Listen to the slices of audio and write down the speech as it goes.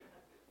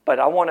But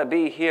I want to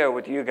be here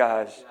with you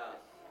guys.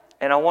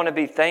 And I want to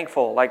be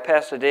thankful, like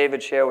Pastor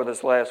David shared with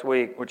us last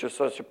week, which is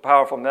such a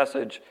powerful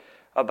message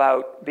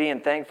about being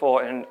thankful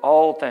in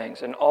all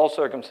things, in all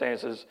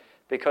circumstances,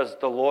 because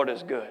the Lord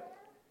is good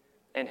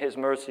and His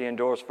mercy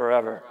endures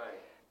forever. Right.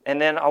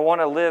 And then I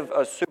want to live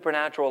a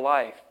supernatural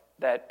life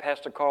that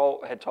Pastor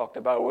Carl had talked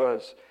about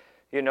was,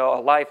 a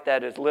life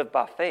that is lived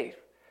by faith,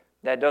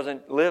 that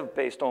doesn't live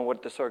based on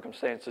what the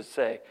circumstances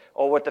say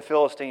or what the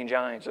Philistine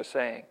giants are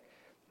saying,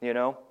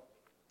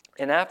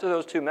 And after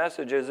those two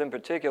messages in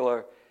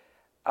particular,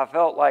 I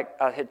felt like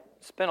I had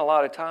spent a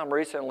lot of time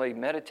recently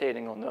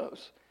meditating on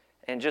those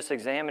and just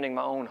examining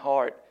my own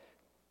heart,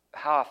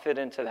 how I fit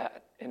into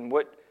that, and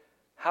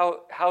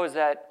how is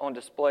that on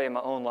display in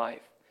my own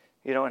life,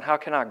 and how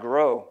can I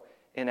grow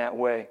in that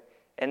way.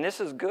 And this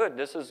is good.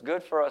 This is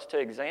good for us to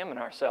examine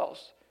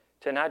ourselves,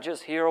 to not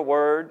just hear a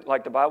word,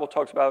 like the Bible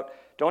talks about.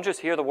 Don't just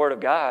hear the word of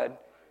God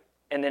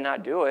and then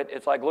not do it.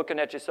 It's like looking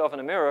at yourself in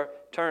the mirror,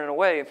 turning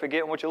away and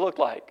forgetting what you look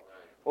like.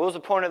 What was the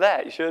point of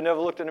that? You should have never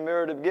looked in the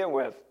mirror to begin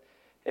with.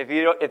 If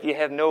you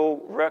have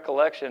no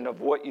recollection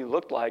of what you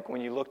looked like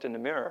when you looked in the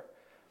mirror.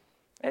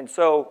 And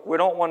so we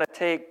don't want to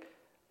take,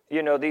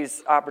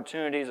 these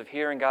opportunities of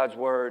hearing God's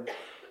word,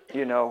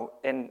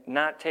 and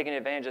not taking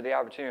advantage of the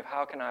opportunity of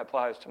how can I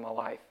apply this to my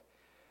life?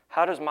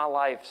 How does my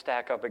life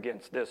stack up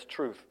against this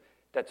truth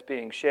that's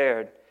being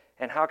shared?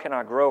 And how can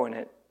I grow in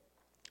it?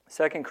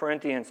 2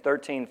 Corinthians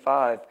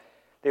 13:5,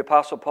 the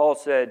Apostle Paul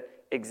said,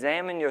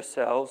 "Examine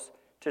yourselves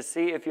to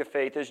see if your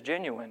faith is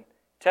genuine.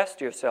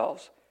 Test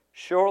yourselves.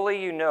 Surely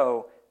you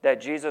know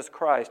that Jesus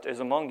Christ is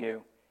among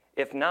you.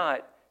 If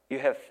not, you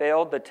have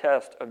failed the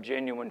test of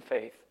genuine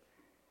faith."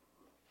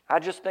 I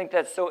just think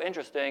that's so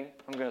interesting.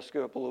 I'm going to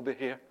scoot up a little bit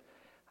here.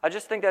 I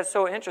just think that's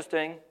so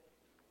interesting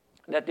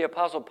that the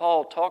Apostle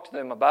Paul talks to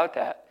them about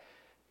that.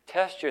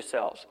 Test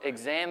yourselves.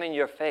 Examine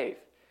your faith.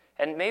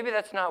 And maybe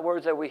that's not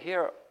words that we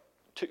hear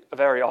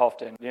very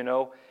often,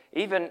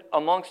 Even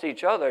amongst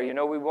each other,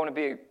 we want to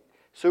be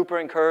super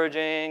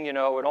encouraging, we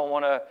don't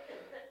want to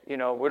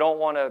we don't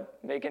want to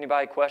make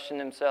anybody question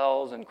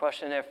themselves and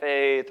question their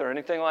faith or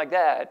anything like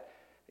that.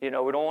 We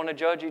don't want to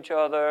judge each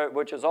other,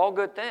 which is all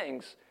good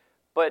things.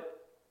 But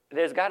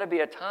there's got to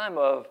be a time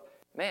of,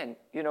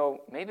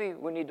 maybe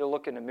we need to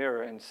look in the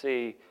mirror and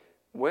see,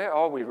 where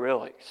are we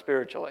really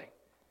spiritually?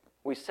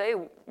 We say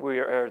we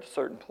are at a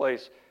certain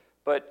place,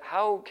 but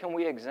how can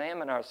we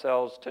examine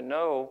ourselves to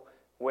know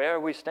where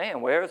we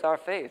stand? Where is our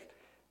faith?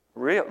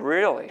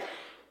 Really?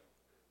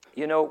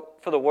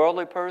 For the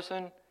worldly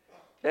person,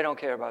 they don't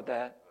care about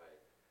that.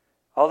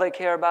 All they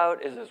care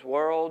about is this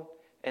world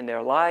and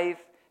their life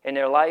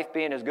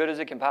being as good as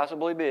it can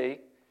possibly be,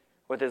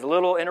 with as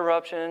little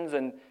interruptions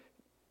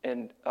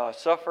and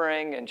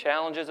suffering and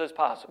challenges as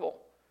possible.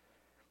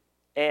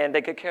 And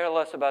they could care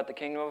less about the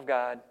kingdom of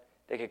God.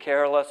 They could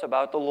care less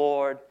about the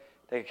Lord.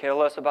 They could care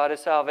less about His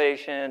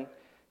salvation.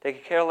 They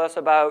could care less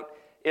about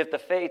if the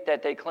faith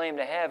that they claim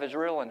to have is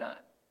real or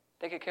not.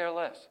 They could care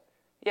less.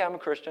 Yeah, I'm a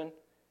Christian.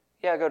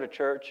 Yeah, I go to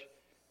church.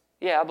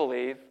 Yeah, I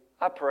believe.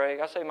 I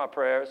pray. I say my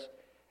prayers.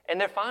 And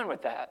they're fine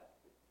with that.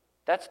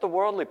 That's the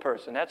worldly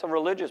person. That's a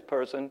religious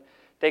person.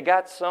 They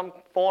got some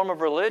form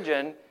of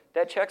religion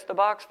that checks the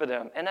box for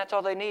them, and that's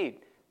all they need.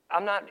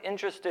 I'm not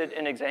interested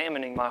in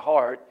examining my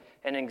heart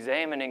and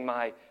examining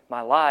my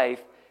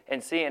life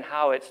and seeing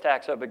how it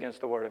stacks up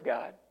against the Word of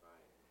God.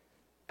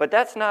 But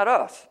that's not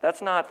us.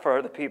 That's not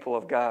for the people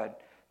of God.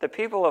 The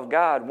people of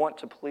God want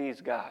to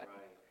please God.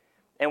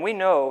 And we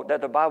know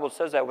that the Bible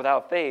says that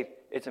without faith,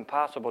 it's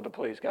impossible to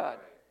please God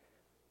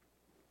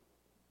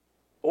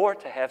or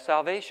to have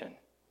salvation.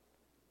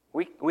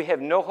 We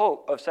have no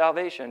hope of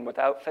salvation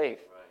without faith.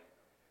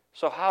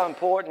 So how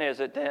important is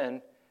it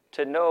then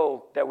to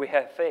know that we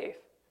have faith,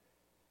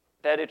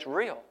 that it's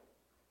real,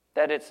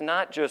 that it's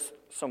not just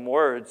some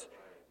words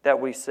that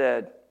we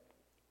said?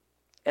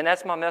 And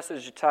that's my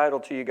message title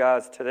to you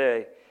guys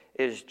today,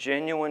 is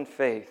genuine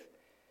faith.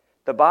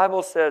 The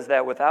Bible says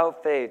that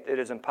without faith, it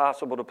is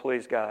impossible to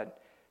please God.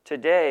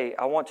 Today,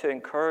 I want to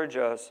encourage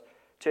us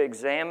to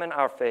examine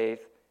our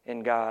faith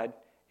in God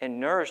and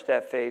nourish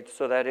that faith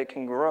so that it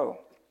can grow.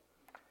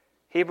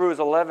 Hebrews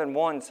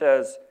 11:1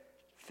 says,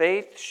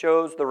 "Faith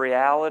shows the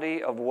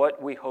reality of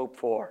what we hope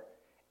for.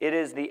 It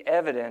is the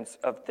evidence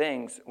of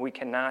things we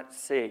cannot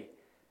see."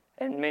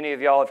 And many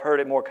of y'all have heard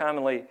it more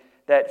commonly,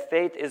 that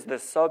faith is the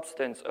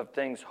substance of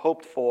things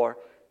hoped for,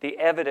 the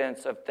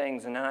evidence of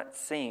things not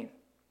seen.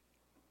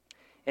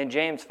 In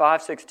James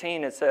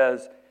 5:16 it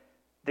says,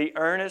 "The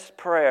earnest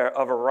prayer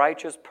of a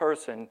righteous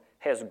person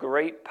has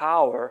great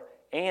power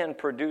and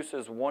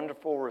produces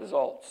wonderful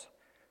results."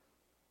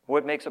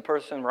 What makes a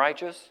person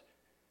righteous?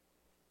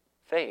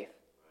 Faith.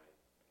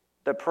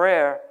 The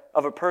prayer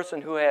of a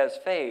person who has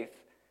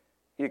faith,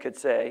 you could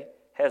say,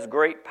 has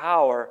great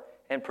power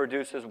and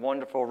produces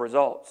wonderful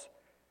results.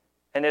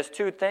 And there's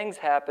two things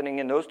happening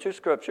in those two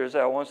scriptures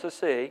that I want us to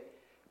see,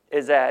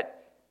 is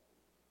that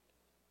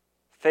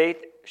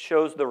faith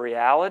shows the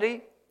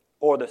reality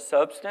or the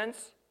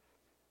substance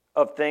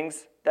of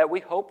things that we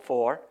hope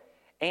for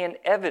and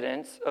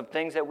evidence of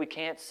things that we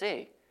can't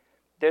see.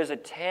 there's a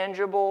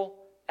tangible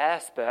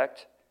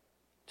aspect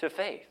to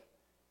faith.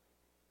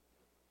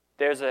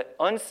 There's an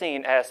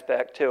unseen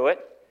aspect to it,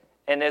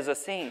 and there's a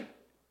seen.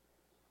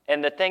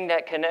 And the thing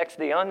that connects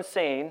the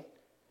unseen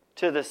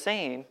to the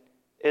seen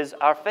is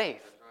our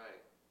faith.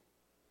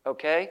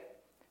 Okay?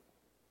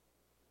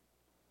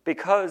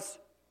 Because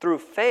through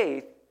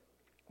faith,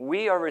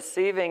 we are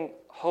receiving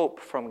hope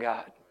from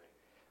God.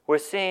 We're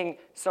seeing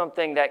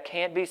something that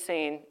can't be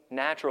seen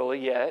naturally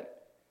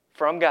yet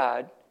from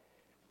God.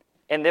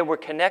 And then we're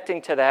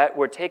connecting to that.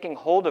 We're taking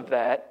hold of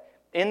that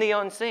in the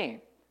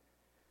unseen.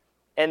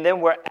 And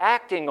then we're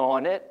acting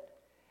on it.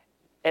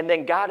 And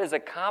then God is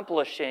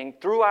accomplishing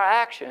through our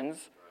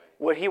actions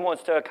what He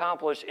wants to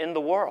accomplish in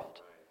the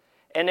world.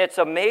 And it's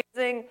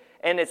amazing,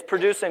 and it's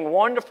producing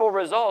wonderful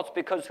results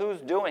because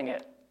who's doing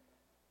it?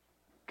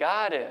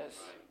 God is.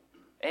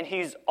 And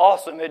He's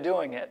awesome at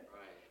doing it.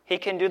 He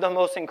can do the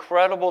most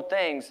incredible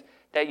things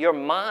that your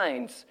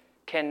minds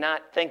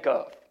cannot think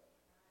of.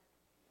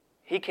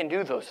 He can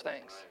do those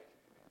things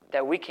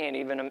that we can't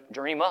even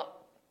dream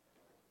up.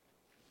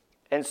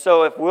 And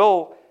so if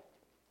we'll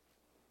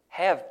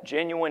have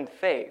genuine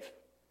faith,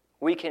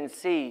 we can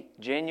see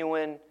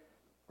genuine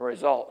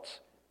results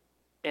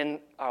in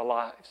our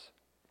lives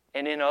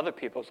and in other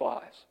people's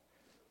lives.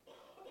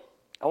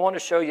 I want to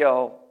show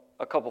y'all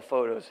a couple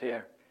photos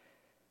here.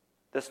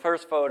 This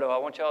first photo, I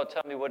want y'all to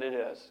tell me what it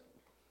is.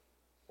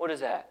 What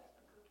is that?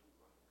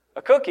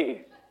 A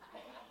cookie.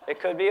 It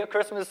could be a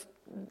Christmas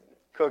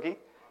cookie.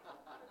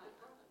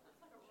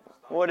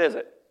 What is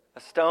it? A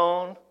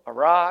stone, a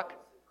rock,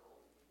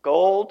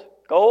 gold.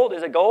 Gold?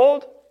 Is it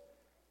gold?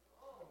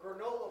 A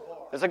granola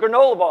bar. It's a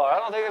granola bar. I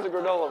don't think it's a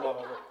granola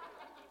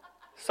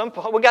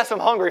bar. We got some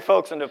hungry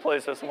folks in the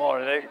place this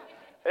morning.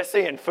 They're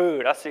seeing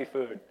food. I see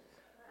food.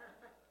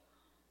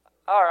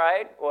 All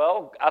right.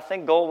 Well, I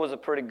think gold was a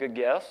pretty good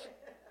guess.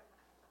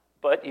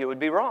 But you would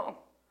be wrong.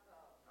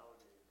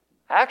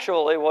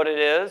 Actually, what it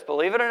is,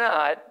 believe it or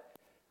not,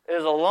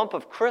 is a lump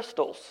of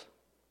crystals.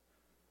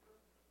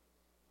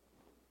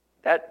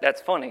 That's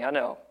funny, I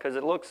know, because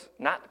it looks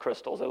not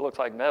crystals. It looks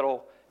like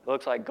metal. It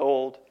looks like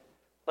gold.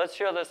 Let's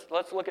show this.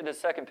 Let's look at the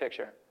second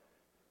picture.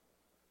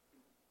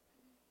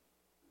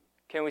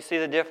 Can we see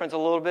the difference a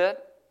little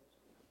bit?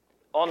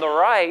 On the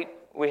right,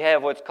 we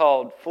have what's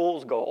called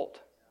fool's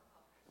gold.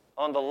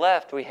 On the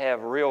left, we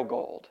have real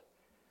gold.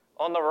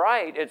 On the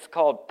right, it's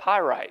called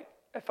pyrite,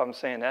 if I'm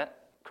saying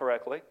that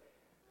correctly.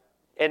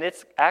 And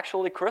it's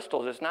actually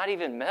crystals. It's not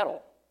even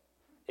metal.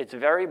 It's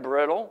very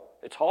brittle.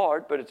 It's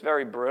hard, but it's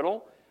very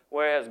brittle.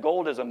 Whereas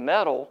gold is a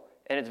metal,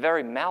 and it's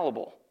very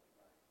malleable.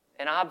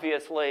 And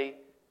obviously,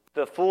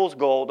 the fool's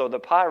gold or the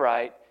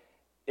pyrite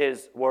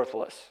is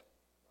worthless,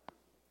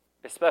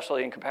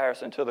 especially in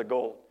comparison to the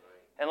gold.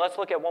 And let's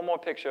look at one more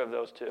picture of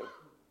those two.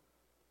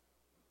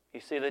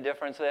 You see the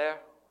difference there?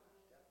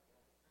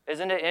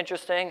 Isn't it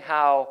interesting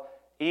how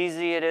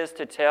easy it is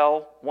to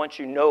tell once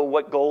you know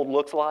what gold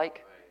looks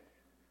like?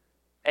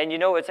 And you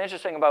know what's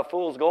interesting about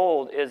fool's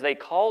gold is they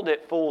called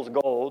it fool's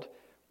gold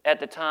at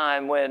the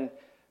time when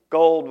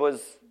gold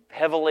was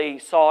heavily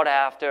sought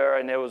after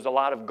and there was a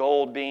lot of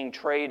gold being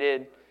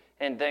traded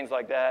and things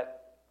like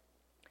that.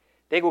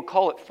 They would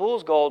call it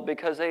fool's gold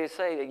because they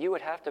say that you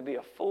would have to be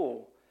a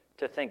fool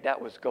to think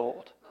that was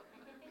gold.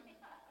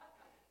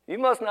 You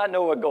must not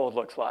know what gold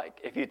looks like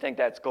if you think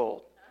that's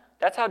gold.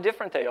 That's how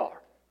different they are.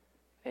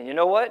 And you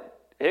know what?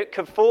 It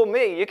could fool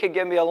me. You could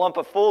give me a lump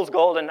of fool's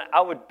gold and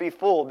I would be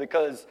fooled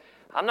because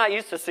I'm not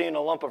used to seeing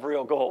a lump of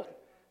real gold.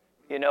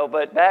 You know,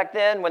 but back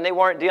then when they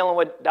weren't dealing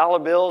with dollar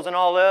bills and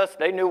all this,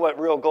 they knew what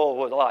real gold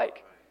was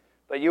like.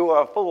 But you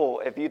were a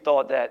fool if you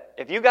thought that.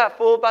 If you got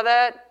fooled by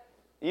that,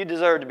 you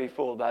deserve to be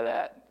fooled by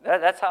that.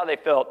 That's how they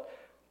felt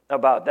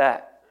about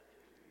that.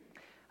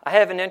 I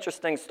have an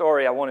interesting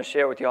story I want to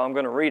share with you. I'm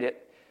going to read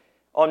it.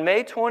 On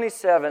May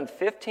 27,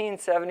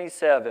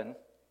 1577,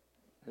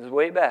 this is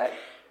way back,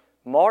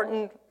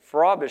 Martin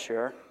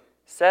Frobisher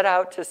set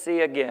out to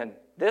sea again,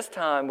 this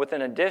time with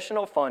an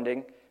additional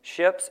funding,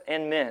 ships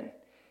and men.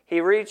 He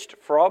reached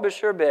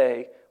Frobisher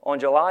Bay on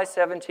July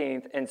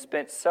 17th and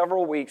spent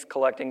several weeks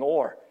collecting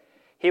ore.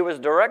 He was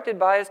directed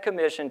by his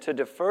commission to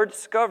defer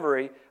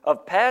discovery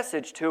of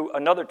passage to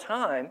another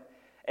time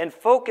and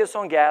focus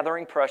on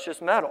gathering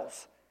precious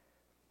metals.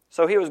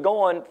 So he was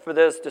going for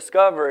this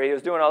discovery, he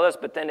was doing all this,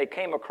 but then they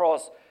came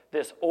across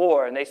this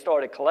ore and they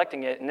started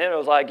collecting it. And then it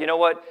was like, you know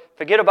what,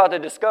 forget about the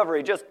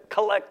discovery, just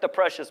collect the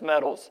precious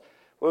metals.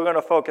 We're going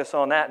to focus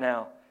on that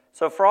now.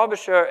 So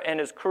Frobisher and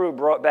his crew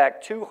brought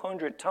back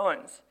 200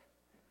 tons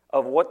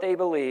of what they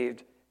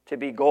believed to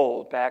be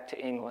gold back to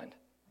England.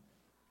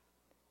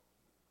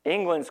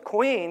 England's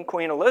queen,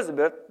 Queen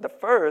Elizabeth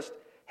I,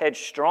 had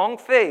strong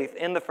faith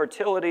in the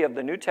fertility of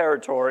the new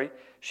territory.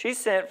 She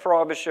sent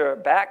Frobisher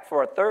back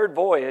for a third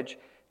voyage,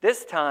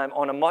 this time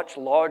on a much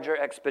larger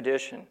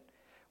expedition,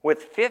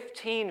 with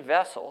 15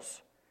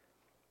 vessels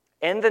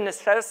and the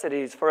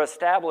necessities for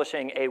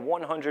establishing a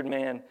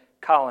 100-man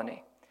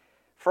colony.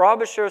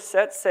 Frobisher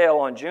set sail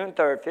on June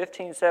 3,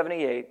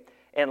 1578,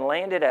 and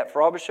landed at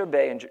Frobisher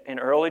Bay in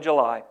early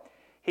July.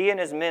 He and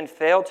his men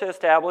failed to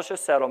establish a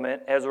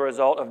settlement as a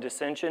result of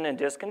dissension and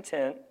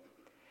discontent,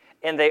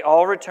 and they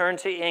all returned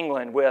to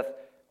England with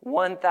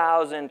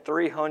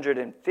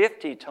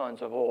 1,350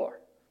 tons of ore.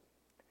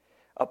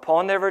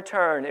 Upon their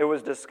return, it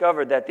was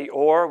discovered that the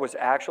ore was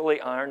actually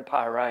iron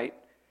pyrite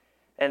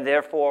and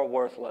therefore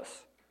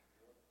worthless,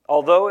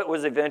 although it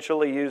was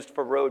eventually used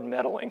for road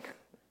metalling.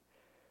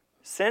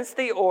 Since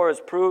the ores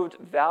proved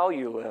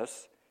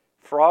valueless,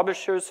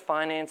 Frobisher's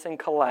financing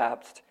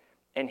collapsed,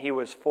 and he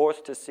was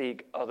forced to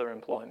seek other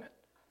employment.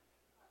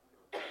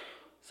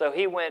 So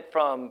he went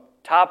from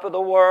top of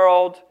the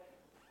world,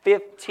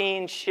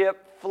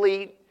 15-ship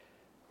fleet,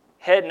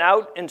 heading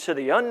out into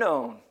the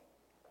unknown,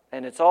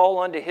 and it's all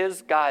under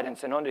his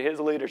guidance and under his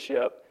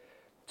leadership,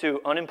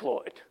 to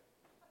unemployed.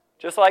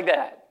 Just like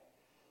that.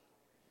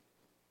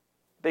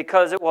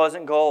 Because it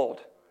wasn't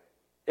gold.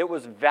 It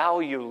was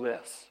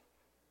valueless.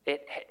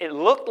 It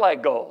looked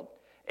like gold.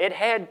 It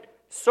had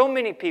so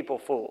many people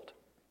fooled.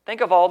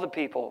 Think of all the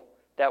people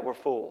that were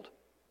fooled.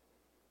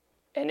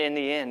 And in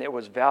the end, it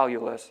was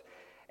valueless.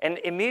 And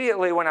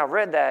immediately when I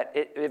read that,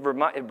 it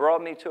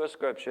brought me to a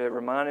scripture. It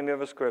reminded me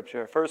of a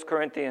scripture, 1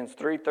 Corinthians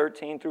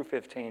 3:13 through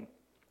 15.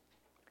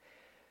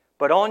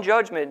 But on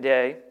Judgment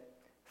Day,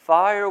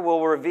 fire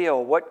will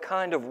reveal what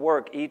kind of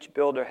work each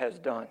builder has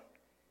done.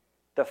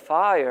 The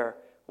fire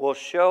will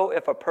show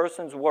if a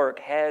person's work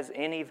has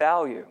any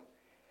value.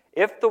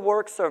 If the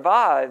work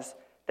survives,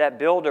 that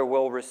builder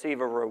will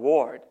receive a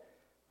reward.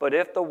 But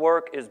if the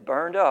work is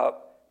burned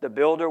up, the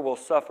builder will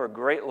suffer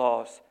great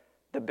loss.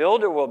 The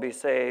builder will be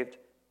saved,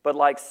 but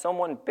like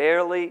someone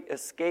barely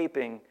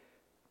escaping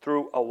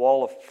through a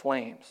wall of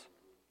flames.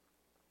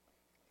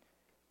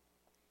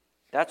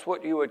 That's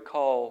what you would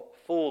call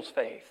fool's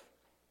faith.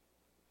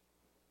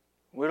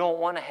 We don't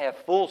want to have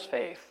fool's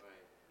faith.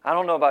 I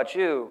don't know about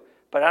you,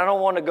 but I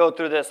don't want to go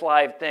through this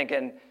life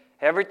thinking,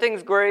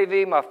 everything's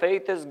gravy, my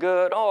faith is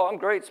good, oh, I'm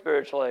great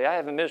spiritually. I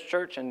haven't missed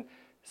church in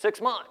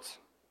 6 months.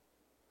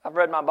 I've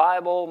read my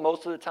Bible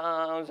most of the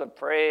times. I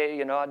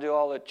pray, I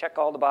do check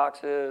all the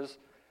boxes,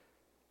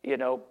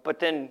 But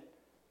then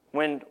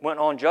when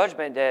on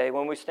Judgment Day,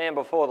 when we stand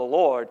before the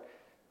Lord,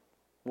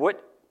 what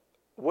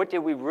did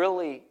we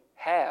really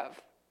have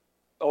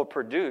or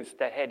produce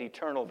that had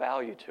eternal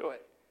value to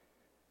it?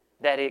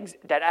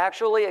 That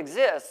actually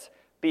exists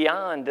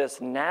beyond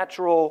this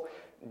natural,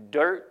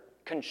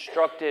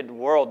 dirt-constructed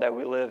world that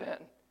we live in.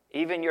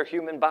 Even your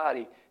human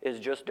body is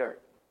just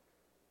dirt.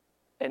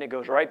 And it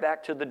goes right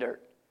back to the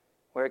dirt,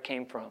 where it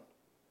came from.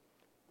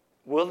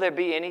 Will there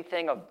be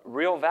anything of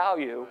real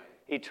value,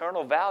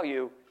 eternal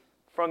value,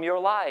 from your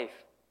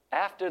life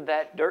after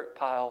that dirt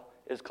pile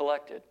is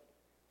collected?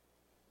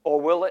 Or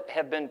will it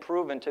have been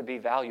proven to be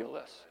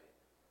valueless?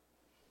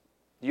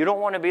 You don't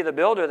want to be the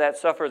builder that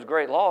suffers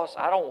great loss.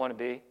 I don't want to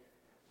be.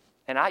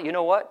 And you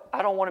know what?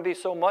 I don't want to be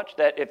so much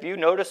that if you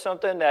notice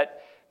something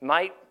that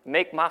might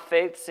make my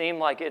faith seem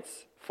like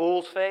it's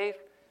fool's faith,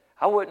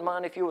 I wouldn't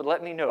mind if you would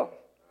let me know.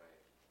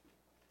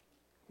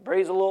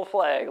 Raise a little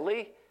flag.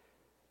 Lee,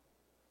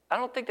 I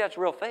don't think that's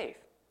real faith.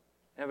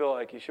 And I'd be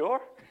like, you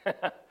sure?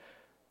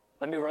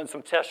 Let me run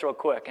some tests real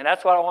quick. And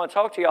that's what I want to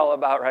talk to y'all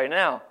about right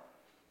now.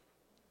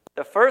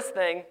 The first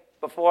thing,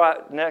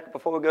 before we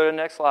go to the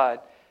next slide,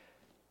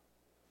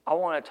 I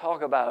want to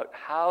talk about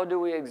how do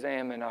we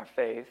examine our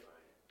faith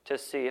to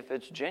see if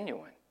it's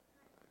genuine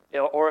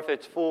or if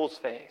it's fool's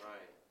faith. Right.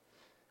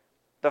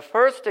 The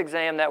first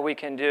exam that we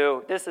can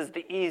do, this is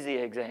the easy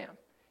exam.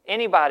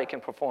 Anybody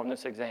can perform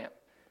this exam.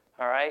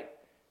 All right?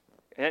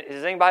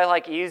 Does anybody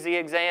like easy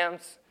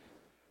exams?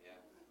 Yeah.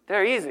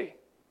 They're easy.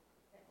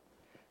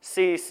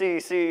 C,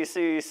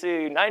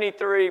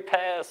 93,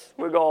 pass,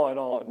 we're going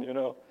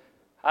on,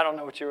 I don't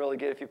know what you really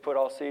get if you put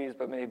all C's,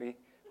 but maybe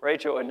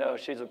Rachel would know.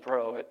 She's a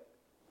pro at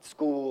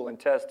school and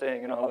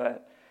testing and all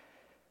that.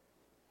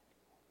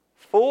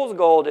 Fool's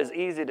gold is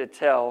easy to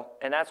tell,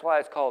 and that's why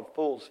it's called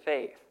fool's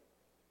faith.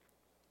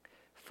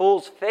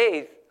 Fool's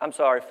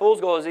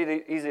gold is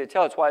easy to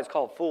tell. That's why it's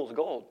called fool's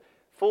gold.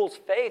 Fool's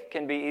faith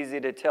can be easy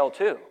to tell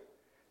too.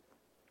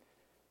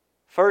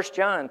 1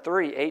 John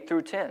 3, 8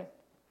 through 10.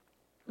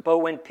 But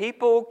when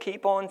people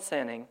keep on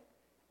sinning,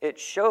 it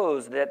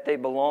shows that they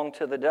belong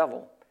to the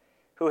devil,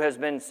 who has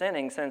been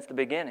sinning since the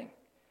beginning.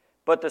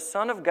 But the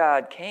Son of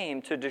God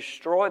came to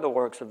destroy the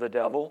works of the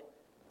devil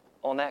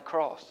on that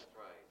cross.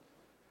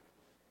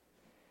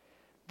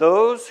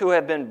 Those who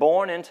have been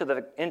born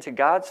into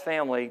God's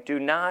family do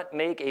not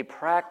make a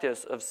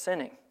practice of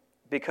sinning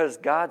because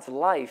God's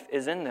life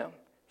is in them.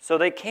 So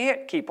they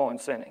can't keep on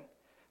sinning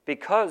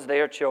because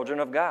they are children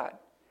of God.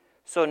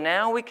 So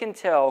now we can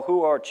tell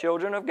who are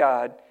children of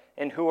God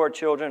and who are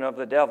children of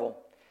the devil.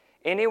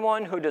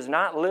 Anyone who does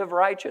not live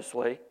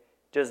righteously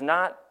does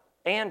not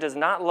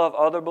love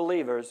other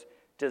believers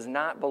does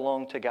not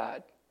belong to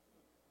God.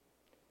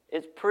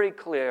 It's pretty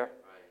clear.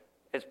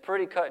 It's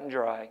pretty cut and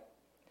dry.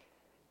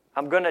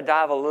 I'm going to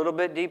dive a little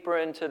bit deeper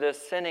into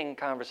this sinning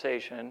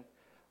conversation,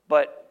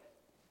 but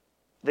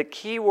the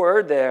key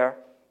word there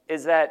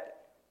is that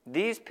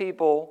these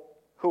people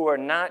who are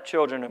not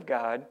children of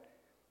God,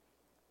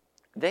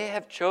 they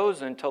have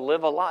chosen to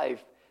live a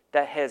life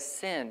that has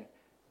sin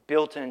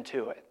built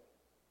into it.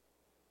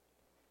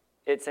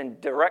 It's in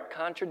direct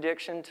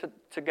contradiction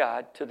to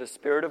God, to the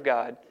Spirit of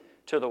God,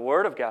 to the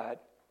Word of God,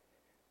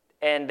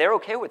 and they're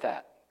okay with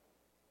that.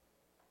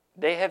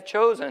 They have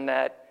chosen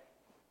that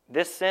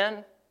this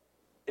sin,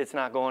 it's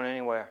not going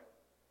anywhere.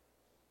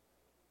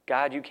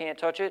 God, you can't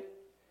touch it,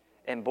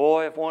 and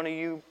boy, if one of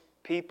you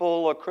people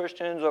or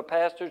Christians or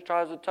pastors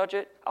tries to touch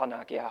it, I'll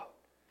knock you out.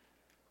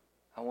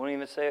 I won't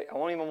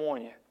even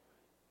warn you.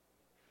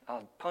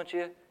 I'll punch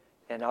you,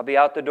 and I'll be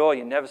out the door.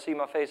 You never see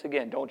my face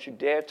again. Don't you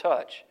dare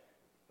touch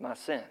my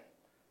sin.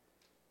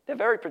 They're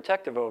very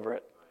protective over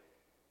it.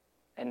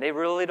 And they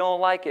really don't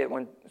like it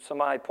when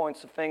somebody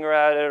points a finger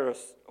at it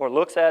or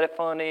looks at it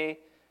funny.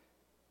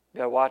 You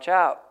got to watch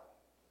out.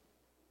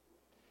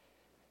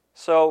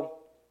 So,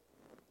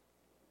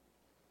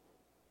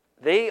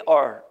 they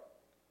are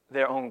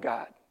their own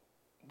God.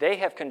 They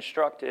have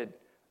constructed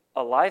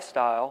a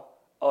lifestyle,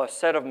 a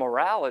set of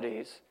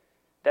moralities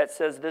that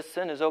says this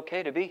sin is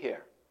okay to be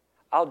here.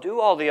 I'll do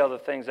all the other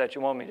things that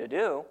you want me to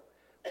do.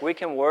 We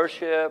can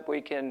worship,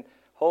 we can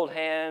hold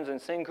hands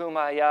and sing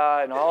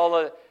Kumbaya and all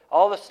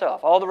the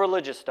stuff, all the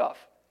religious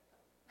stuff.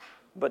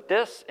 But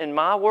this, in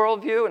my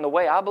worldview and the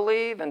way I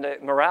believe and the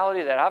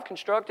morality that I've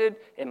constructed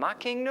in my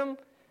kingdom,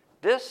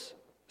 this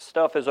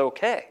stuff is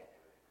okay.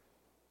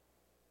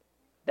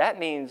 That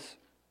means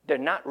they're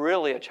not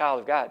really a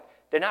child of God.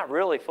 They're not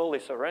really fully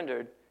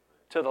surrendered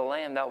to the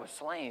Lamb that was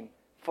slain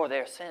for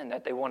their sin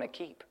that they want to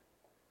keep.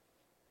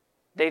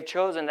 They've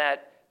chosen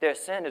that their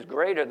sin is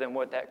greater than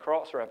what that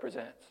cross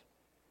represents.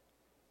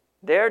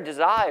 Their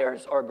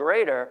desires are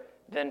greater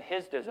than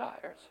His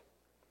desires.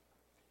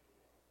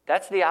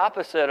 That's the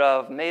opposite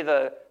of, may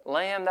the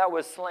Lamb that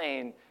was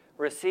slain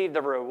receive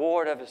the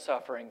reward of His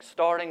suffering,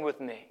 starting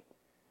with me.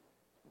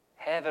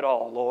 Have it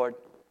all, Lord.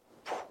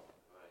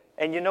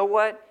 And you know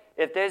what?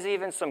 If there's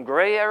even some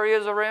gray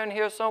areas around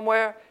here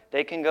somewhere,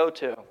 they can go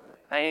too.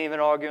 I ain't even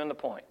arguing the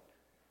point.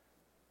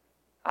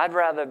 I'd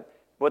rather,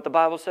 what the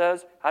Bible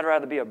says, I'd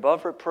rather be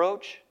above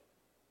reproach.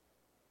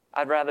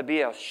 I'd rather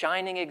be a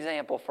shining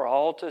example for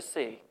all to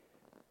see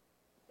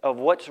of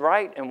what's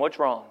right and what's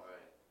wrong.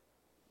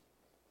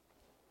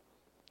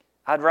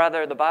 I'd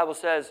rather, the Bible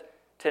says,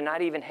 to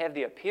not even have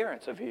the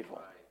appearance of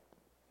evil.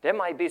 There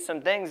might be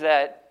some things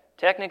that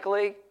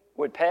technically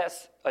would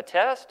pass a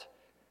test,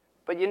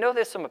 but you know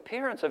there's some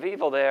appearance of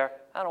evil there.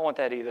 I don't want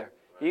that either.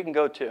 You can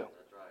go too.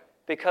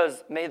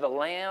 Because may the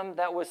Lamb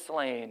that was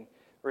slain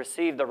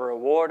receive the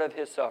reward of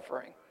His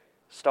suffering,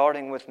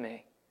 starting with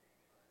me.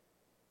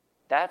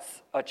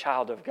 That's a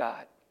child of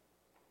God.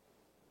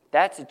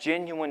 That's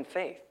genuine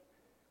faith.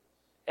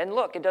 And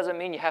look, it doesn't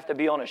mean you have to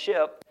be on a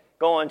ship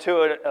going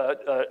to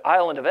an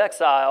island of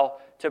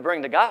exile to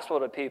bring the gospel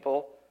to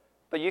people,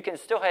 but you can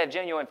still have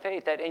genuine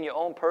faith that in your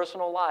own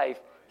personal life,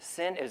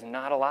 sin is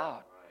not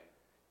allowed.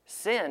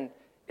 Sin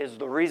is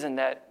the reason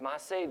that my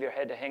Savior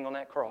had to hang on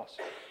that cross.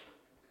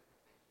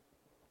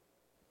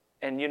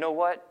 And you know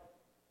what?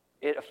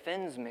 It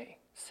offends me.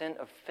 Sin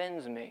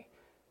offends me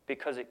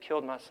because it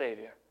killed my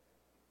Savior.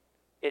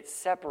 It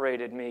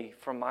separated me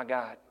from my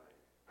God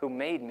who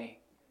made me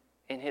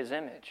in His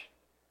image,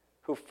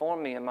 who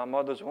formed me in my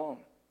mother's womb,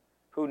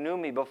 who knew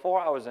me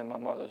before I was in my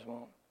mother's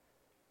womb,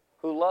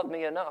 who loved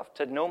me enough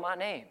to know my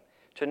name,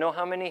 to know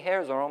how many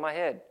hairs are on my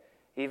head,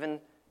 even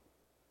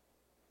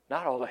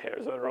not all the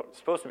hairs that are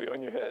supposed to be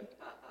on your head.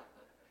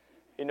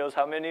 He knows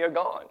how many are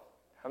gone,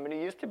 how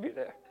many used to be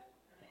there.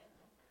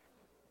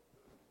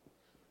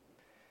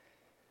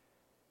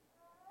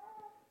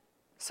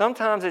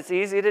 Sometimes it's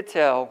easy to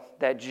tell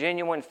that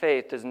genuine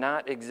faith does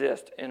not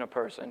exist in a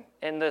person.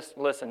 And this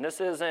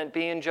isn't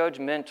being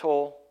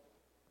judgmental.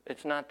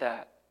 It's not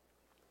that.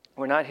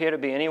 We're not here to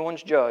be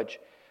anyone's judge.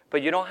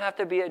 But you don't have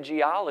to be a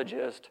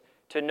geologist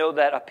to know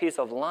that a piece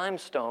of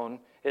limestone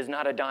is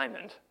not a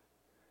diamond.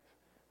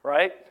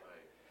 Right?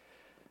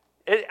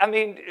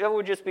 It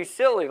would just be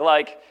silly.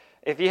 Like,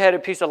 if you had a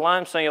piece of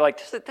limestone, you're like,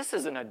 this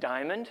isn't a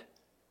diamond.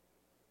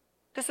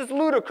 This is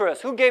ludicrous.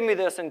 Who gave me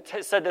this and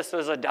said this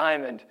is a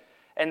diamond?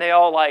 And they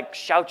all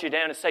shout you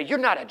down and say, you're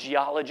not a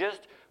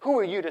geologist. Who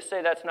are you to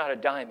say that's not a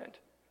diamond?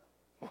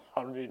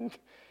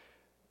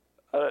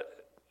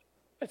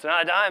 It's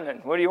not a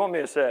diamond. What do you want me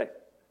to say?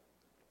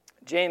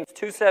 James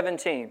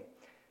 2:17.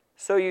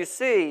 So you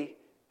see,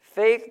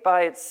 faith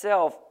by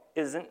itself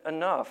isn't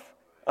enough.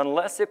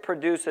 Unless it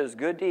produces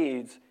good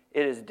deeds,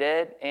 it is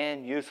dead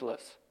and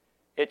useless.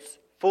 It's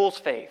fool's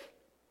faith.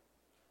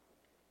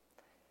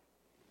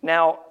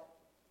 Now,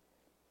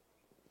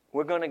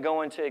 we're going to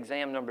go into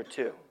exam number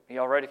 2. Are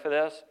y'all ready for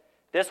this?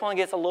 This one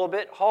gets a little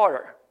bit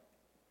harder.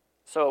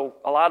 So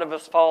a lot of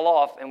us fall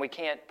off and we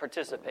can't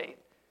participate.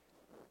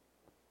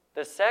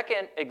 The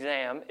second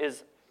exam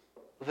is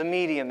the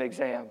medium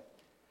exam.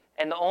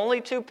 And the only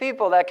 2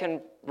 people that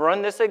can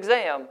run this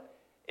exam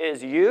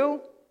is you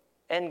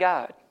and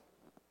God.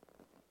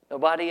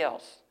 Nobody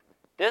else.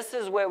 This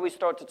is where we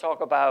start to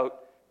talk about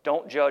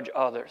don't judge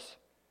others.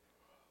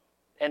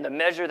 And the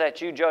measure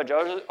that you judge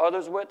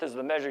others with is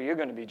the measure you're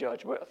going to be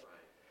judged with.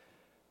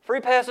 Free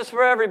passes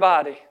for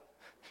everybody.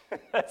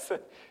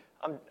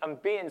 I'm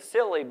being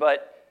silly,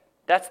 but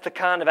that's the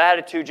kind of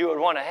attitude you would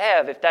want to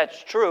have if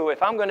that's true.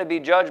 If I'm going to be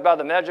judged by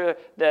the measure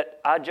that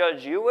I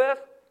judge you with,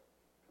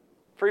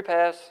 free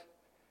pass.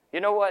 You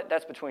know what?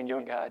 That's between you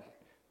and God.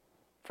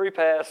 Free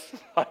pass.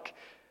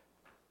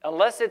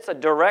 Unless it's a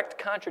direct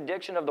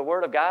contradiction of the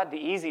Word of God, the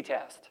easy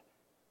test,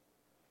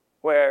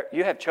 where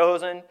you have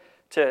chosen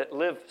to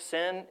live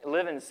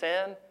in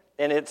sin,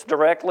 and it's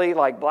directly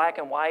like black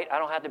and white. I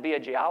don't have to be a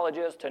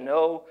geologist to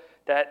know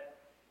that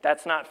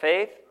that's not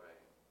faith.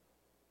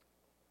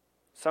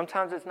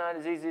 Sometimes it's not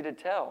as easy to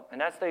tell. And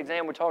that's the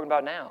exam we're talking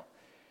about now,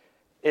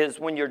 is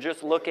when you're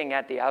just looking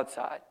at the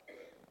outside.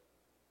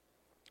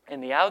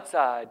 And the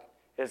outside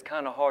is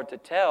kind of hard to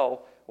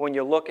tell when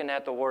you're looking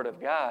at the Word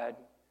of God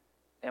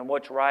and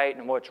what's right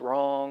and what's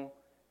wrong.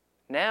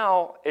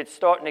 Now it's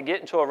starting to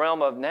get into a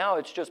realm of now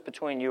it's just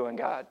between you and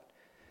God.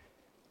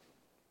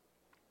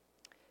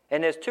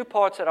 And there's two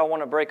parts that I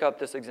want to break up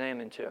this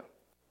exam into.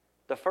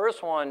 The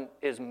first one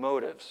is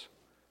motives.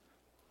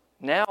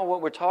 Now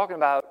what we're talking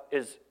about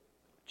is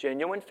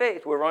genuine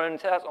faith. We're running a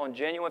test on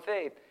genuine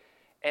faith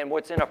and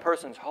what's in a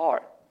person's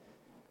heart.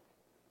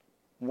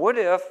 What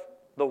if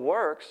the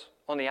works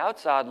on the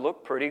outside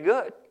look pretty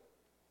good?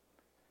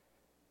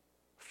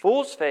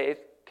 Fool's faith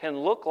can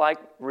look like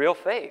real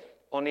faith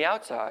on the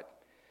outside,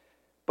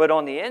 but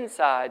on the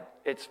inside,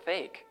 it's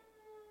fake.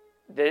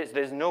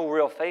 There's no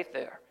real faith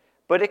there.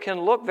 But it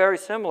can look very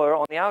similar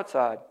on the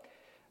outside.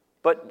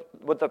 But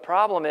what the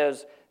problem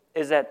is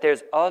that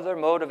there's other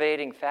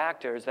motivating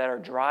factors that are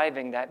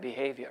driving that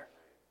behavior.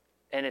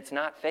 And it's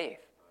not faith.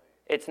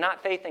 It's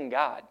not faith in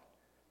God.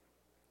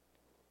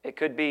 It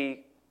could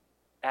be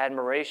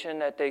admiration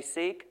that they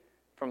seek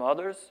from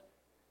others.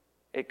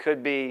 It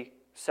could be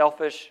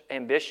selfish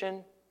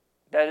ambition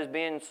that is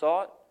being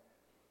sought.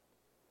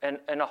 And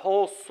a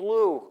whole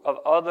slew of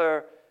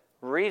other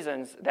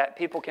reasons that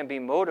people can be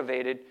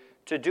motivated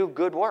to do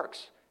good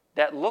works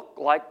that look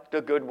like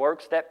the good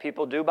works that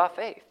people do by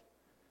faith.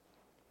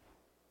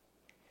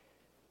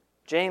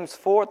 James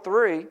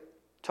 4:3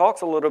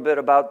 talks a little bit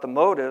about the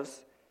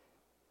motives.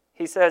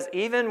 He says,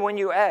 even when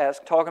you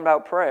ask, talking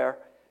about prayer,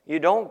 you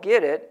don't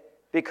get it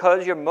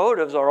because your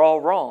motives are all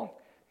wrong.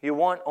 You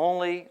want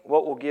only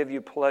what will give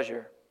you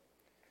pleasure.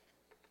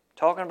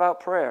 Talking about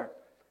prayer.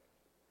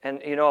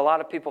 And, a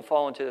lot of people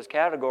fall into this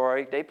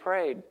category. They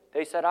prayed.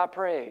 They said, I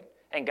prayed,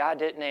 and God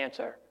didn't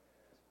answer.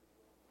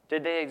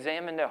 Did they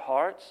examine their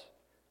hearts?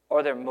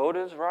 Are their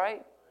motives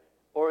right?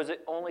 Or is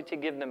it only to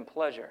give them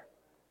pleasure?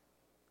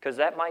 Because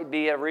that might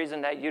be a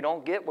reason that you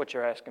don't get what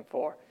you're asking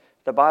for.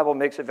 The Bible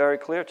makes it very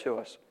clear to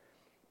us.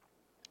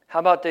 How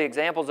about the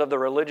examples of the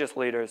religious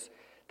leaders?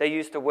 They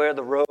used to wear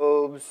the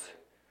robes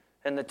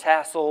and the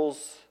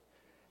tassels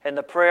and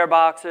the prayer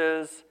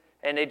boxes,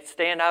 and they'd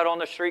stand out on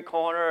the street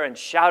corner and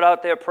shout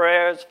out their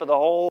prayers for the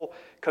whole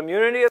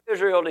community of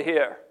Israel to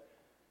hear.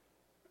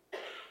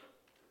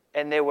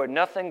 And they were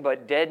nothing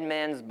but dead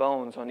men's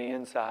bones on the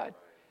inside.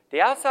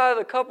 The outside of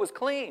the cup was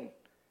clean,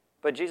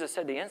 but Jesus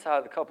said the inside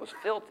of the cup was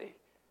filthy,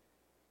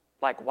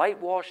 like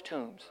whitewashed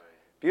tombs.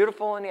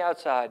 Beautiful on the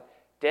outside,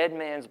 dead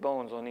man's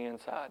bones on the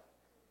inside.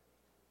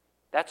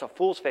 That's a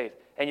fool's faith.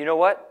 And you know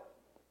what?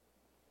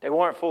 They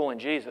weren't fooling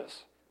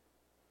Jesus.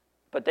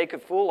 But they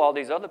could fool all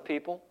these other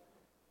people.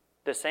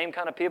 The same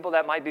kind of people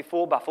that might be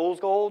fooled by fool's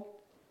gold.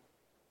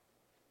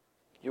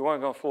 You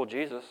weren't going to fool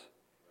Jesus.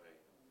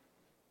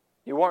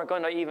 You weren't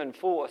going to even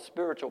fool a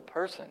spiritual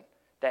person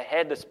that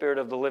had the Spirit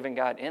of the living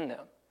God in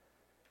them.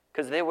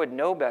 Because they would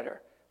know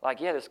better. Like,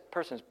 yeah, this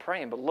person's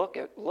praying, but look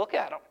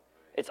at them.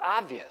 It's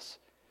obvious.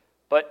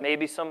 But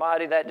maybe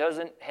somebody that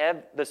doesn't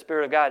have the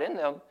Spirit of God in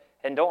them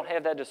and don't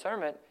have that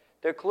discernment,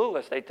 they're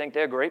clueless. They think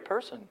they're a great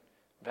person.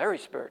 Very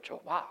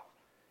spiritual. Wow.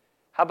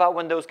 How about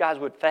when those guys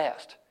would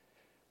fast?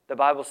 The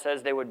Bible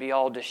says they would be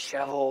all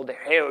disheveled. Their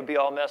hair would be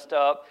all messed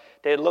up.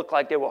 They'd look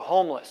like they were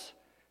homeless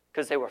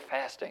because they were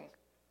fasting.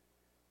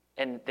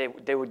 And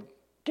they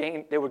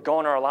would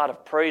garner a lot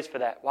of praise for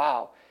that.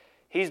 Wow,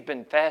 he's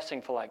been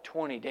fasting for like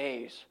 20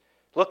 days.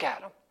 Look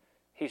at him.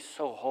 He's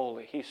so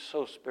holy. He's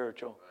so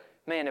spiritual.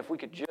 Man, if we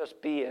could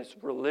just be as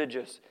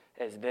religious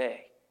as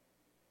they.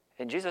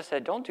 And Jesus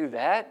said, don't do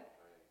that.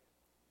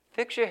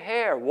 Fix your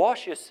hair.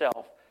 Wash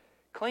yourself.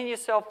 Clean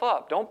yourself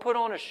up. Don't put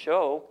on a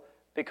show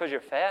because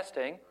you're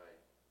fasting.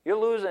 You're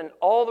losing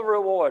all the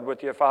reward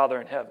with your Father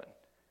in heaven.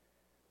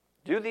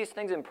 Do these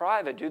things in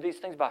private. Do these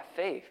things by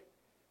faith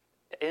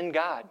in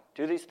God.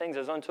 Do these things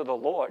as unto the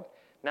Lord,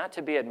 not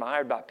to be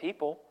admired by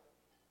people.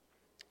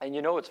 And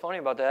you know what's funny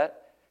about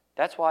that?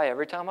 That's why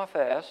every time I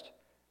fast,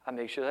 I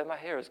make sure that my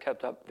hair is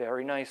kept up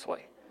very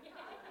nicely.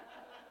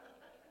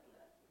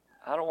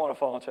 I don't want to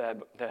fall into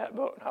that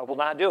boat. I will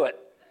not do it.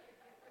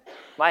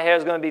 My hair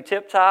is going to be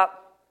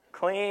tip-top,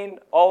 clean,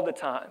 all the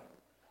time.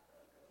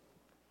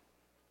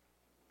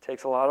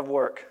 Takes a lot of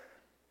work.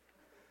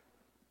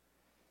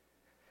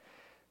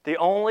 The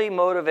only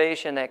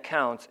motivation that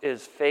counts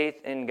is faith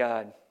in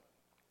God.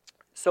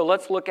 So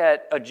let's look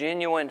at a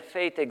genuine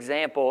faith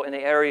example in the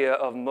area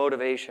of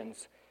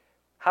motivations.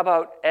 How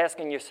about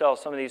asking yourself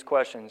some of these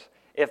questions?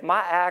 If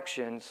my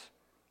actions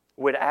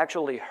would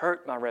actually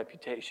hurt my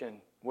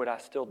reputation, would I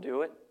still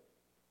do it?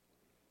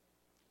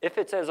 If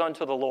it says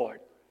unto the Lord,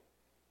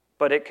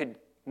 but it could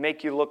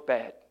make you look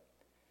bad.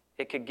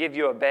 It could give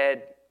you a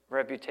bad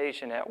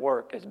reputation at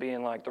work as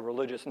being like the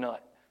religious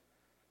nut.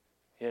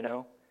 You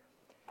know?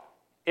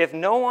 If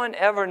no one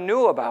ever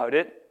knew about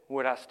it,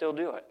 would I still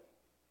do it?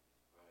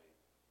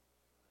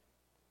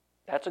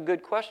 That's a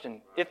good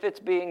question. If it's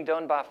being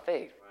done by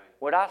faith,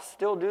 would I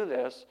still do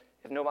this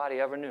if nobody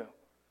ever knew?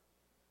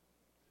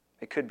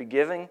 It could be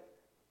giving,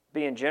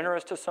 being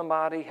generous to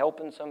somebody,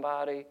 helping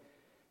somebody,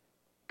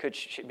 could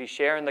be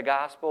sharing the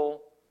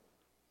gospel.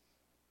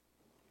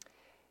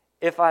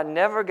 If I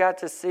never got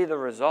to see the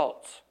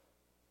results,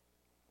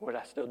 would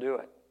I still do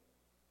it?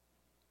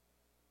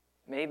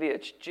 Maybe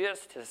it's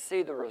just to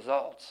see the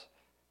results.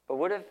 But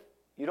what if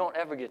you don't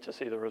ever get to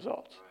see the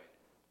results?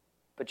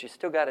 But you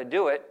still got to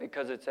do it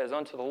because it says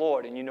unto the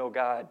Lord, and you know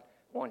God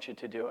wants you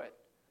to do it.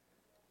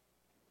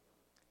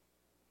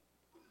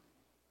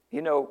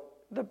 You know,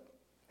 the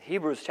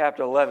Hebrews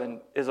chapter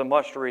 11 is a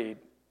must-read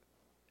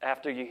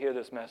after you hear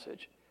this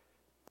message.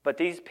 But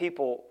these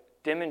people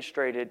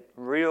demonstrated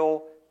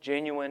real,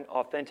 genuine,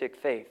 authentic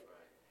faith.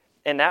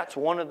 And that's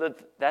one of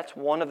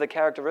the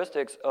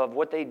characteristics of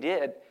what they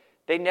did.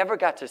 They never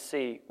got to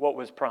see what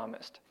was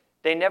promised.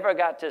 They never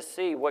got to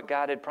see what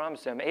God had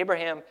promised them.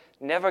 Abraham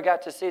never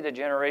got to see the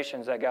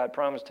generations that God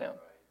promised him.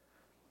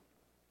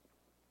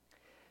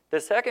 The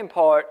second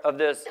part of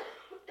this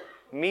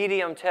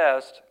medium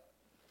test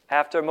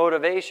after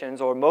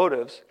motivations or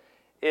motives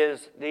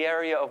is the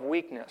area of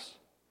weakness.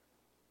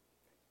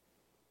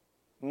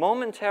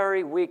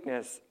 Momentary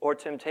weakness or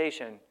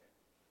temptation,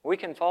 we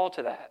can fall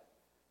to that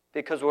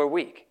because we're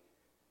weak.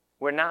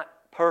 We're not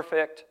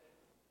perfect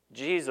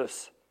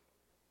Jesus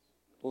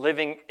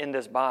living in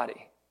this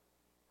body,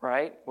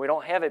 right? We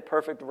don't have a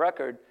perfect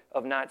record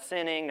of not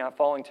sinning, not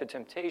falling to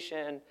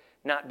temptation,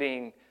 not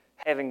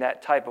having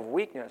that type of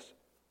weakness.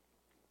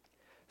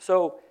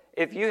 So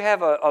if you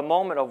have a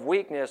moment of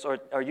weakness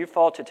or you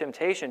fall to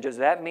temptation, does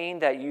that mean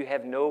that you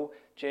have no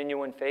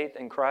genuine faith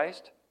in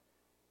Christ?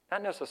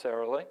 Not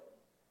necessarily.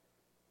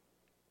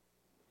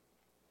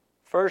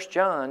 1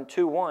 John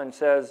 2:1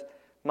 says,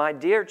 "My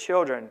dear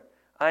children,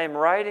 I am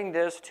writing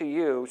this to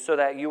you so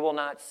that you will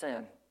not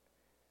sin.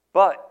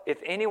 But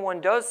if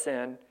anyone does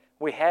sin,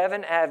 we have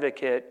an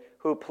advocate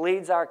who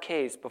pleads our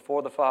case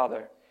before the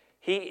Father.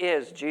 He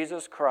is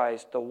Jesus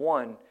Christ, the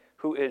one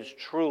who is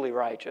truly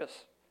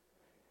righteous."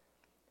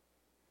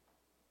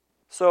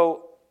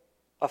 So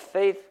a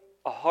faith,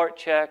 a heart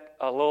check,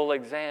 a little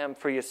exam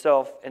for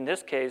yourself, in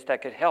this case,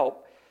 that could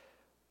help,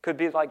 could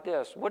be like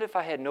this. What if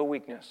I had no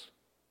weakness?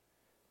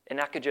 And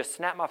I could just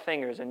snap my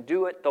fingers and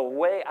do it the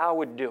way I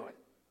would do it.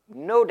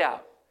 No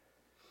doubt.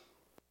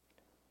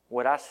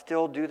 Would I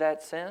still do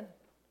that sin?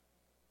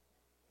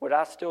 Would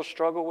I still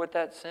struggle with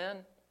that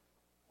sin?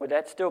 Would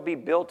that still be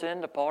built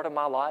into part of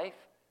my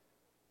life?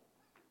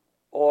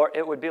 Or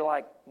it would be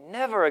like,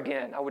 never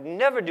again. I would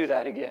never do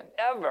that again,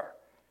 ever.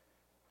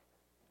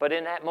 But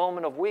in that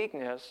moment of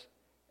weakness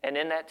and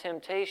in that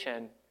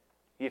temptation,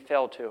 you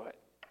fell to it.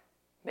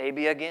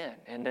 Maybe again,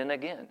 and then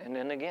again, and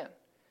then again.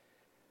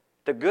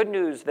 The good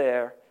news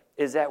there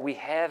is that we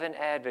have an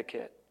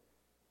advocate,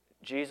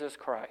 Jesus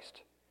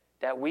Christ,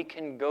 that we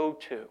can go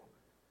to,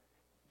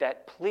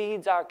 that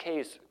pleads our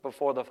case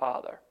before the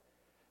Father.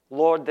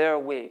 Lord, they're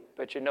weak,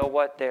 but you know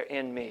what? They're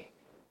in me.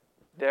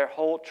 Their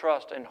whole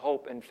trust and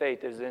hope and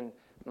faith is in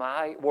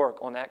my work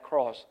on that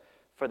cross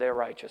for their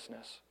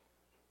righteousness.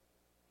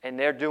 And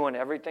they're doing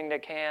everything they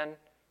can,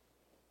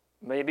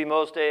 maybe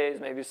most days,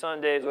 maybe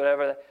Sundays,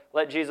 whatever.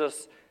 Let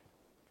Jesus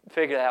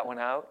figure that one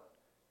out.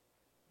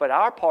 But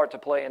our part to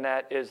play in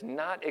that is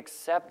not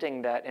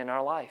accepting that in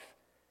our life.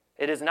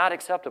 It is not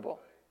acceptable.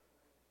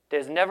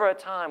 There's never a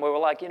time where we're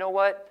like, you know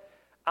what?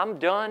 I'm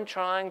done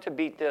trying to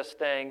beat this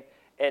thing,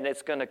 and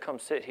it's going to come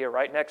sit here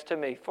right next to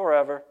me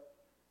forever.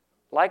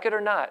 Like it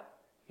or not,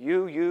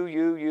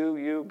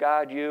 you,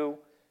 God, you,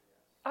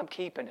 I'm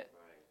keeping it.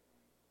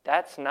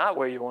 That's not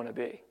where you want to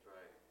be.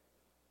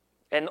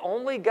 And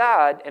only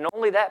God and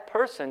only that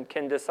person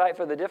can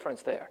decipher the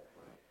difference there.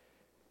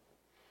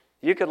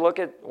 You could look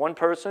at one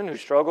person who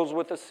struggles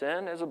with a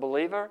sin as a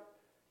believer,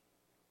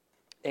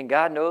 and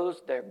God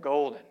knows they're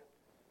golden,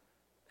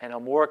 and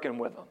I'm working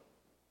with them.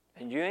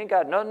 And you ain't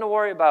got nothing to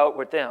worry about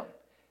with them.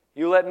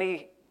 You let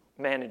me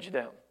manage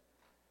them.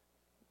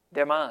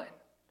 They're mine.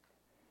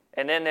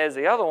 And then there's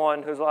the other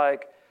one who's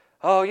like,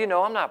 oh, you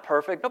know, I'm not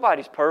perfect.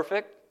 Nobody's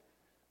perfect.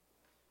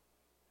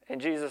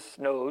 And Jesus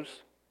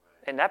knows,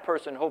 and that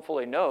person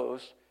hopefully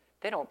knows,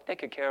 they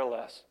could care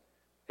less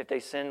if they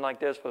sin like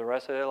this for the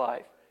rest of their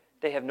life.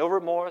 They have no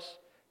remorse,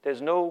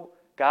 there's no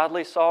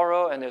godly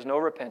sorrow, and there's no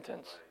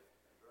repentance.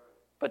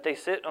 But they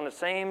sit on the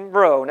same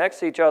row next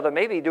to each other,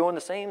 maybe doing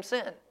the same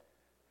sin.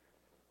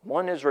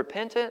 One is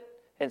repentant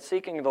and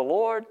seeking the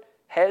Lord,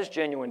 has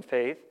genuine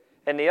faith,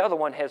 and the other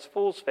one has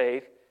fool's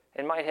faith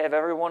and might have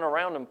everyone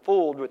around them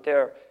fooled with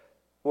their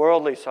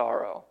worldly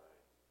sorrow.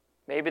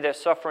 Maybe they're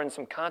suffering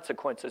some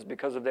consequences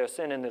because of their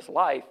sin in this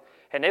life,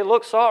 and they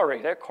look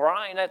sorry. They're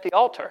crying at the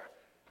altar.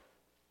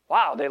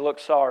 Wow, they look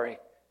sorry.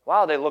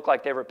 Wow, they look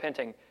like they're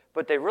repenting.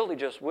 But they really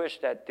just wish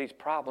that these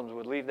problems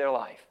would leave their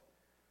life.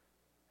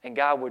 And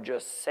God would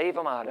just save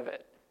them out of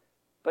it.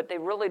 But they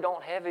really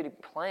don't have any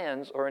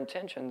plans or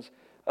intentions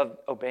of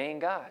obeying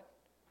God.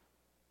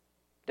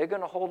 They're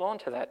going to hold on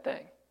to that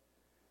thing.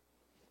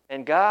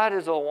 And God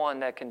is the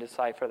one that can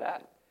decipher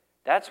that.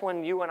 That's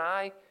when you and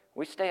I,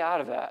 we stay out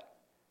of that.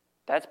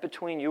 That's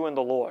between you and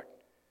the Lord.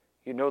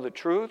 You know the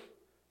truth.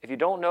 If you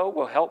don't know,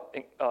 we'll help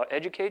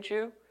educate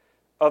you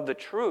of the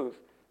truth.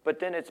 But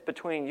then it's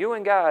between you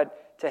and God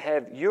to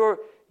have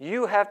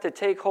you have to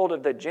take hold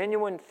of the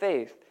genuine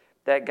faith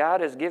that God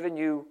has given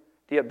you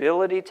the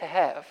ability to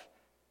have.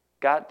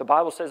 God, the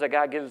Bible says that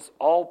God gives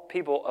all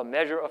people a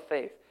measure of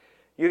faith.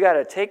 You got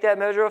to take that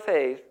measure of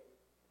faith,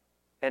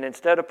 and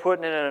instead of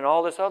putting it in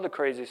all this other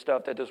crazy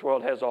stuff that this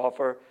world has to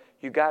offer,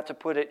 you got to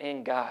put it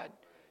in God.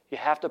 You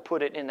have to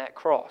put it in that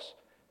cross.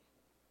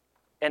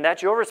 And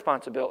that's your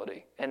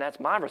responsibility, and that's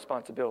my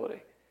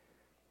responsibility.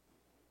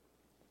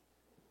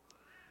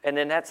 And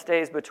then that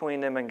stays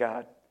between them and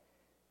God.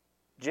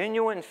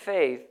 Genuine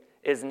faith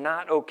is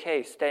not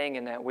okay staying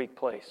in that weak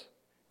place.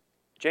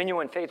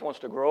 Genuine faith wants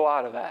to grow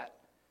out of that.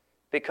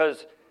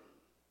 Because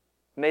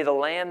may the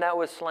lamb that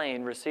was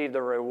slain receive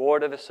the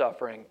reward of his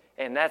suffering.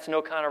 And that's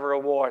no kind of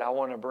reward I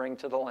want to bring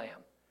to the lamb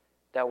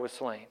that was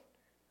slain.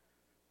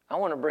 I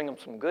want to bring him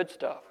some good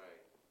stuff.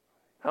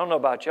 I don't know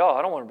about y'all.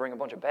 I don't want to bring a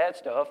bunch of bad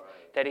stuff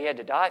that he had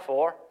to die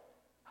for.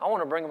 I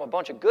want to bring him a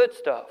bunch of good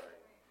stuff.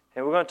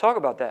 And we're going to talk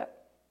about that.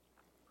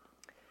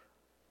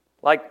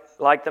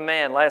 Like the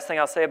man, last thing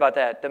I'll say about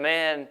that, the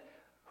man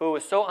who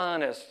was so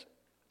honest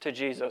to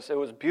Jesus, it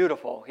was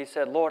beautiful. He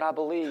said, Lord, I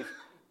believe,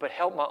 but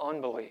help my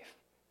unbelief.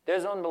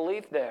 There's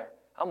unbelief there.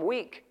 I'm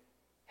weak.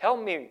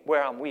 Help me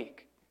where I'm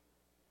weak.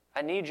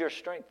 I need your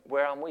strength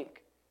where I'm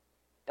weak.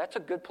 That's a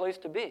good place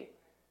to be.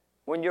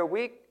 When you're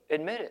weak,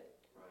 admit it.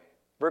 Right.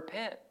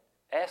 Repent.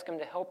 Ask him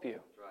to help you.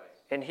 Right.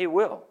 And he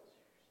will.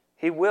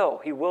 He will.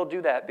 He will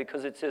do that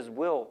because it's his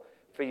will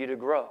for you to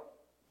grow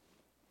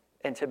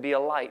and to be a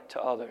light to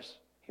others.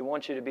 He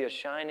wants you to be a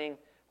shining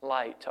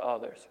light to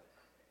others.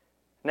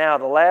 Now,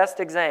 the last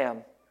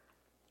exam,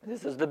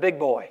 this is the big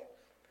boy.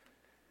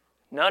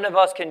 None of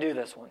us can do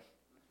this one.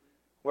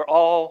 We're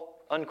all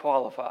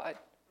unqualified.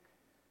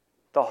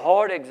 The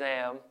hard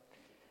exam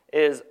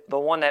is the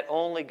one that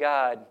only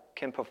God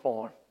can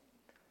perform.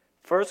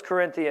 1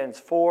 Corinthians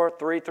 4,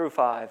 3 through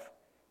 5.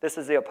 This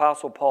is the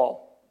Apostle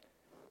Paul,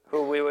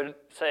 who we would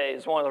say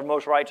is one of the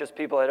most righteous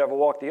people that ever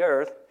walked the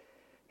earth.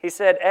 He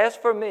said, as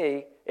for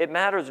me, it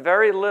matters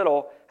very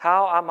little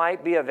how I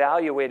might be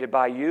evaluated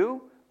by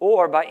you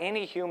or by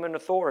any human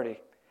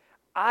authority.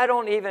 I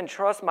don't even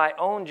trust my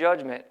own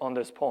judgment on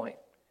this point.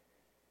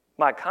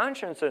 My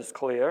conscience is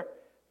clear,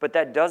 but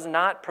that does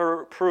not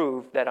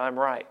prove that I'm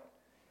right.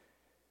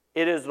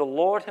 It is the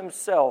Lord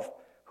himself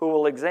who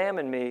will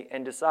examine me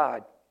and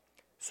decide.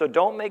 So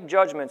don't make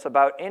judgments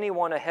about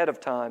anyone ahead of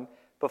time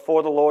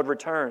before the Lord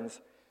returns,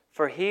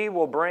 for he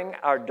will bring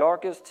our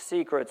darkest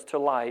secrets to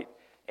light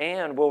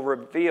and will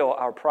reveal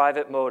our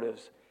private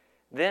motives.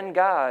 Then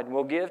God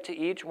will give to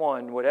each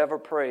one whatever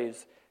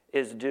praise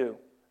is due.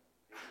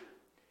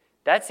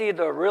 That's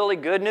either really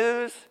good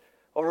news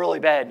or really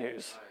bad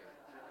news.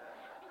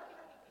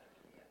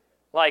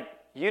 Like,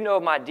 you know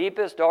my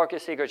deepest,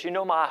 darkest secrets. You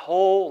know my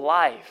whole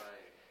life.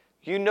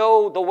 You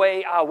know the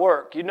way I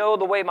work. You know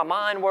the way my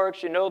mind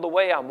works. You know the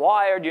way I'm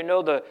wired. You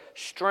know the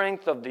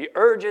strength of the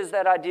urges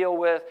that I deal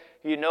with.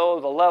 You know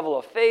the level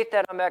of faith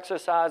that I'm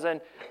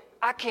exercising.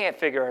 I can't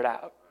figure it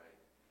out.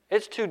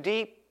 It's too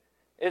deep.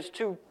 It's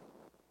too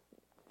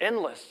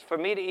endless for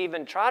me to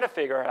even try to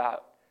figure it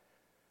out.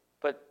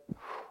 But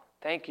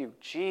thank you,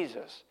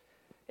 Jesus,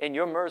 in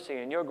your mercy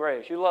and your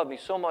grace. You love me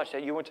so much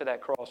that you went to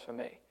that cross for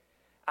me.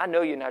 I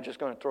know you're not just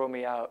going to throw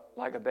me out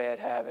like a bad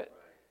habit.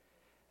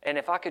 And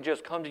if I could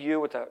just come to you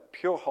with a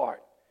pure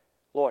heart,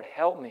 Lord,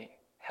 help me.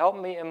 Help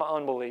me in my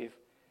unbelief.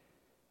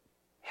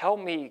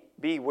 Help me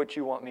be what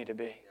you want me to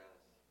be.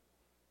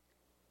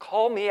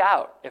 Call me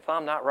out if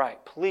I'm not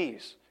right,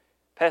 please.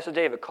 Pastor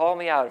David, call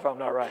me out if I'm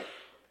not right.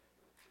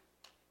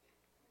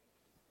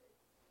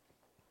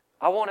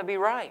 I want to be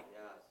right.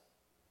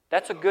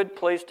 That's a good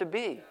place to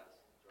be.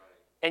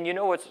 And you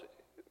know what's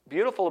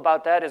beautiful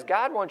about that is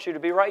God wants you to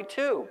be right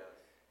too.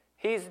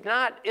 He's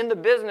not in the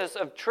business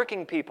of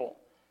tricking people.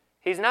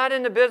 He's not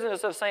in the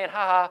business of saying,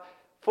 ha,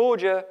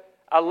 fooled you.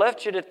 I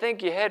left you to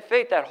think you had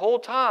faith that whole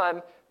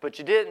time, but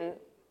you didn't.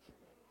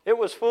 It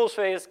was fool's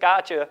faith,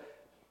 gotcha.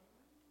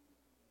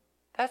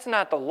 That's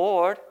not the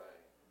Lord.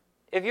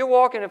 If you're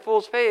walking in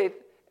fool's faith,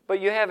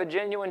 but you have a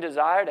genuine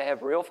desire to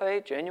have real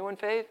faith, genuine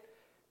faith,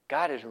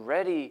 God is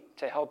ready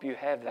to help you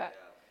have that.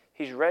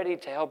 He's ready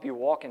to help you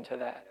walk into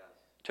that,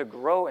 to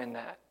grow in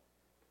that.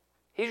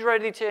 He's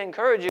ready to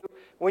encourage you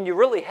when you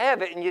really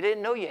have it and you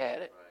didn't know you had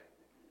it.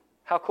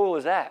 How cool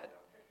is that?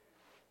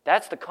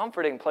 That's the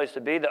comforting place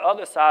to be. The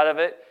other side of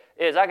it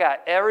is I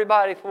got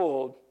everybody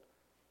fooled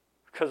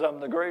because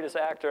I'm the greatest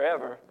actor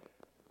ever.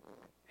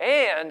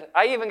 And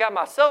I even got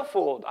myself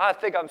fooled. I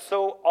think I'm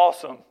so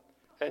awesome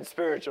and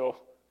spiritual.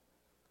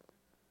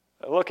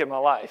 Look at my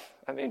life.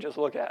 I mean, just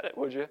look at it,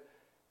 would you?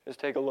 Just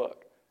take a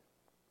look.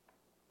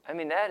 I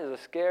mean, that is a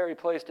scary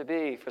place to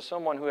be for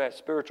someone who has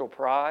spiritual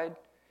pride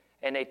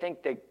and they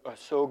think they are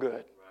so good.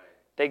 Right.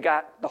 They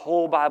got the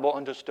whole Bible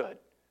understood.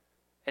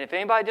 And if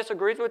anybody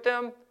disagrees with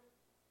them,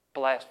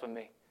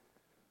 blasphemy.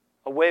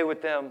 Away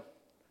with them.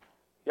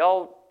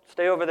 Y'all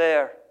stay over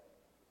there.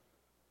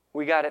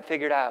 We got it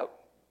figured out.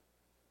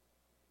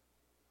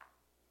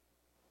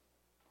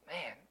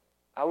 Man,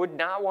 I would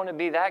not want to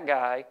be that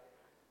guy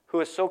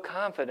who is so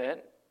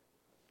confident.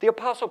 The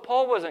Apostle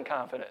Paul wasn't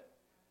confident.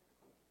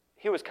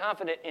 He was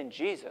confident in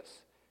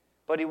Jesus.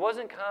 But he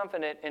wasn't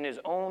confident in his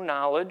own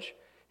knowledge,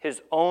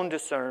 his own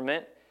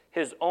discernment,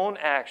 his own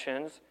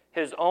actions,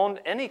 his own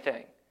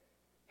anything.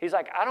 He's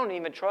like, I don't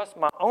even trust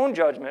my own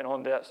judgment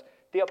on this.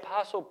 The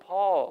Apostle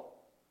Paul,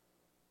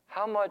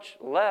 how much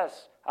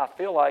less I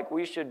feel like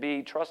we should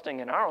be trusting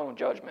in our own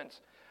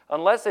judgments.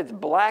 Unless it's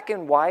black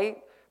and white,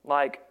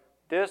 like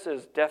this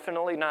is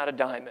definitely not a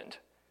diamond.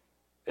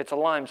 It's a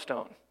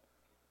limestone.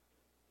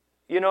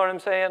 You know what I'm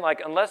saying?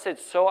 Like, unless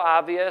it's so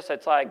obvious,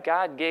 it's like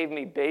God gave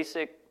me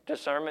basic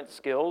discernment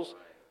skills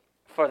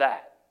for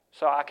that.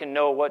 So I can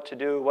know what to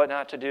do, what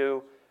not to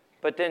do.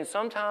 But then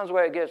sometimes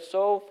where it gets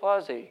so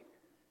fuzzy,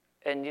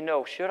 and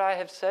should I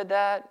have said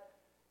that?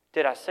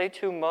 Did I say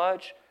too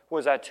much?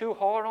 Was I too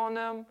hard on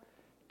them?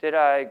 Did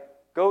I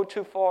go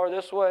too far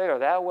this way or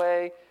that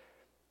way?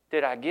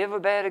 Did I give a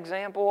bad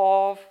example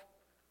off?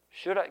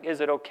 Is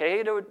it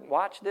okay to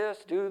watch this,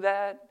 do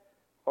that?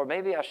 Or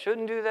maybe I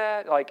shouldn't do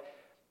that? Like,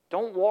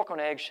 don't walk on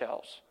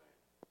eggshells.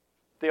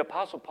 The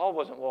Apostle Paul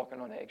wasn't walking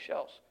on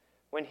eggshells.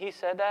 When he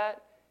said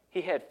that,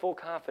 he had full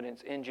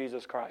confidence in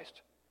Jesus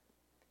Christ.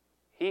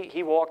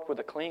 He walked with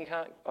a clean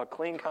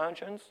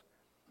conscience,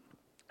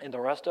 and the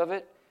rest of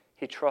it,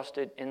 he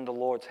trusted in the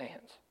Lord's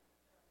hands.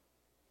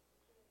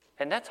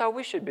 And that's how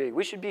we should be.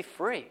 We should be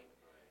free.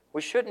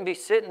 We shouldn't be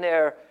sitting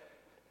there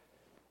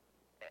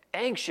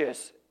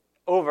anxious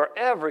over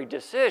every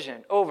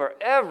decision, over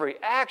every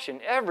action,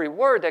 every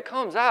word that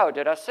comes out.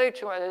 Did I say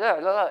too much?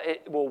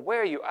 It will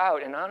wear you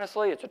out. And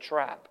honestly, it's a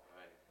trap.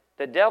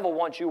 The devil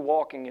wants you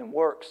walking in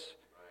works.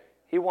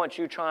 He wants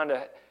you trying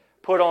to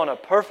put on a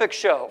perfect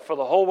show for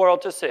the whole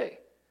world to see.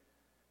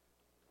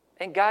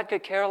 And God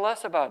could care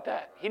less about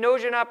that. He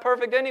knows you're not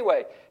perfect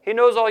anyway. He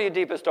knows all your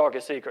deepest,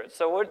 darkest secrets.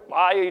 So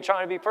why are you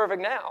trying to be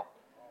perfect now?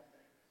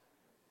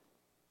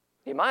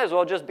 You might as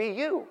well just be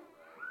you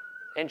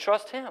and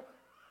trust Him.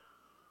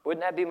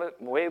 Wouldn't that be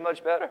way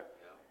much better?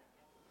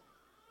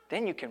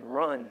 Then you can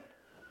run,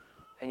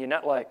 and you're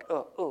not like, man,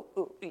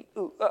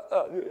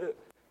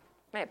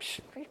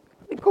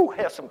 let me go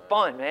have some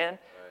fun, man.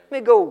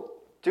 Let me go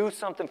do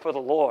something for the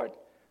Lord.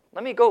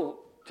 Let me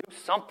go do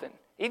something.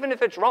 Even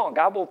if it's wrong,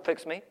 God will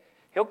fix me.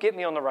 He'll get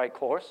me on the right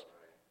course.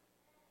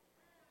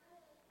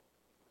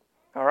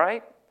 All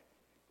right?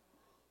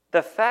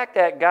 The fact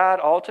that God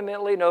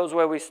ultimately knows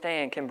where we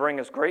stand can bring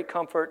us great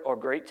comfort or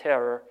great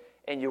terror,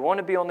 and you want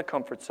to be on the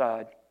comfort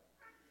side.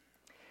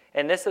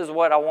 And this is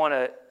what I want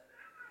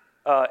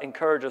to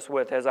encourage us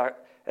with as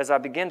I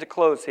begin to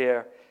close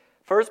here.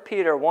 1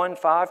 Peter 1,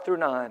 5 through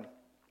 9.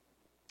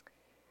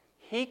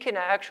 He can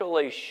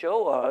actually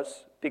show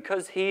us,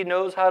 because He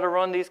knows how to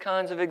run these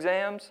kinds of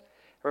exams.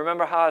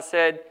 Remember how I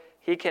said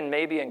He can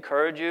maybe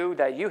encourage you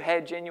that you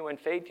had genuine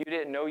faith you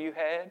didn't know you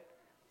had?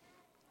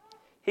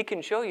 He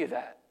can show you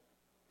that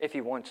if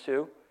He wants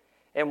to.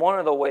 And one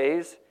of the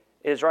ways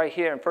is right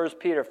here in 1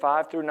 Peter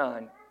 5 through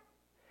 9.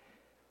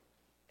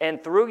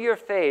 And through your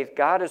faith,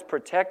 God is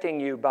protecting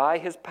you by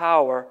His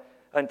power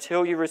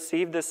until you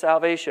receive the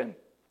salvation.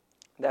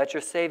 That's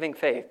your saving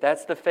faith.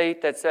 That's the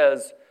faith that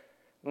says,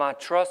 my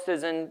trust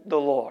is in the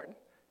Lord.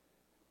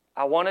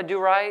 I want to do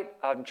right.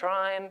 I'm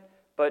trying.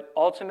 But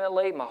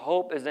ultimately, my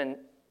hope is in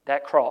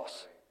that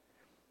cross.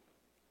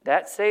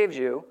 That saves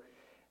you,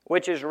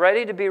 which is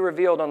ready to be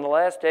revealed on the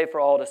last day for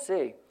all to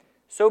see.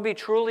 So be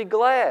truly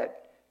glad.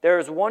 There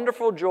is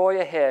wonderful joy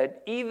ahead,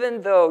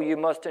 even though you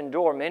must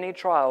endure many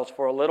trials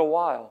for a little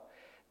while.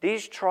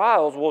 These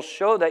trials will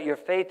show that your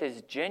faith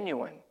is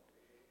genuine.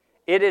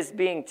 It is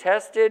being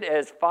tested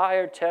as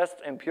fire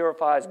tests and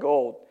purifies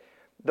gold,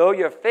 though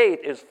your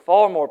faith is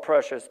far more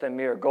precious than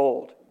mere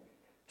gold.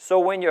 So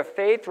when your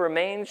faith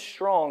remains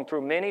strong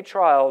through many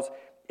trials,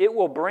 it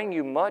will bring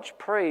you much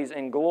praise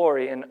and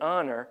glory and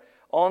honor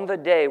on the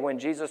day when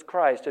Jesus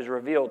Christ is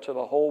revealed to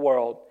the whole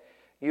world.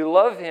 You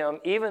love Him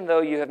even though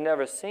you have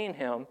never seen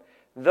Him.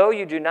 Though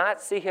you do not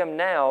see Him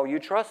now, you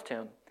trust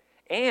Him.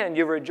 And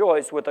you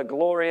rejoice with a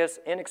glorious,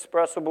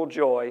 inexpressible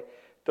joy.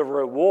 The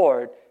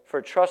reward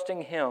for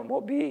trusting Him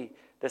will be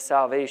the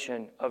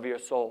salvation of your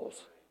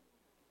souls.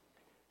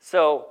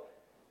 So,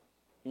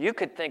 you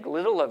could think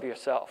little of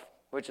yourself,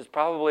 which is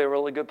probably a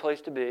really good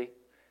place to be.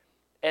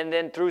 And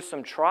then through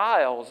some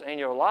trials in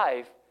your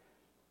life,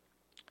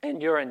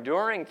 and you're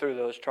enduring through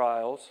those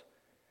trials,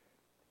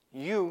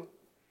 you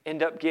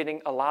end up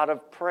getting a lot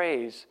of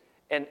praise.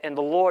 And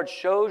the Lord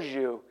shows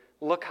you,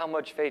 look how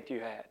much faith you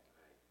had.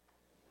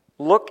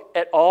 Look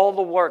at all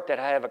the work that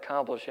I have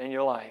accomplished in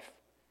your life.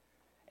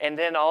 And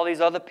then all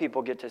these other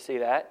people get to see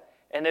that.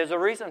 And there's a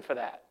reason for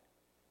that.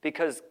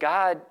 Because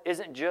God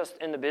isn't just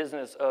in the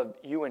business of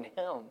you and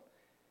him.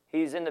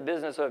 He's in the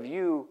business of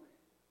you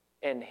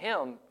and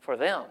him for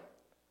them.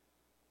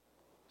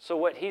 So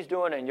what he's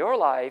doing in your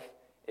life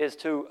is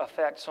to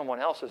affect someone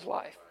else's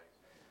life.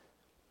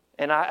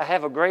 And I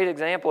have a great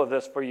example of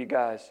this for you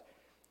guys.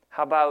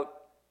 How about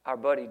our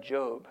buddy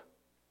Job?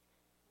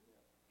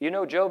 You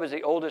know, Job is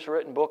the oldest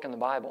written book in the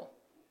Bible.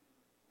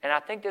 And I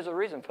think there's a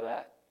reason for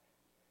that.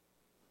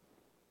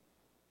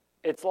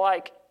 It's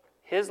like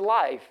his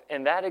life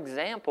and that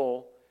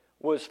example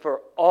was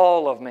for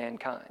all of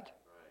mankind.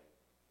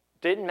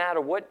 Didn't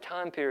matter what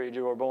time period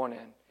you were born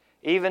in.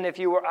 Even if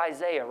you were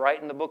Isaiah,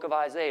 right in the book of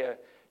Isaiah,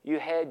 you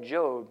had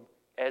Job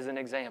as an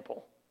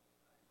example.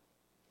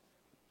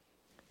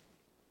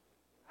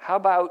 How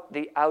about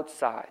the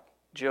outside,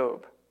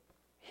 Job?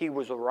 He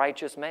was a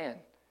righteous man.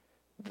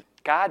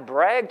 God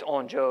bragged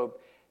on Job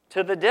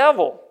to the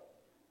devil,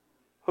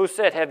 who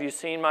said, "Have you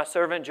seen my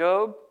servant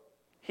Job?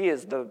 He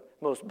is the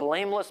most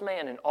blameless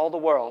man in all the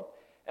world."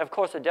 And of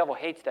course, the devil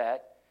hates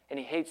that, and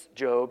he hates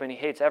Job, and he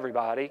hates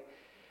everybody.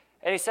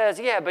 And he says,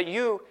 "Yeah, but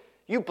you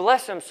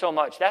bless him so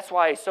much. That's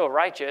why he's so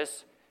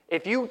righteous.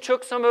 If you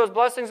took some of those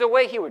blessings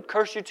away, he would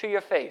curse you to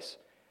your face."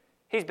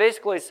 He's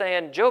basically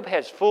saying Job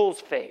has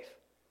fool's faith.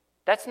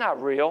 That's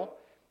not real.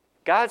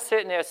 God's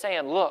sitting there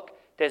saying, look,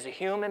 there's a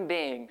human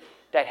being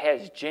that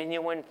has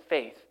genuine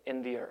faith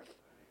in the earth.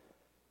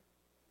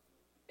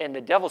 And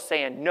the devil's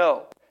saying,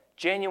 no,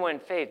 genuine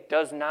faith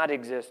does not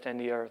exist in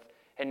the earth.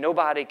 And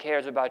nobody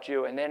cares about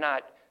you, and they're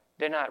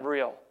not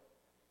real.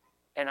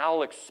 And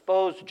I'll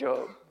expose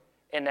Job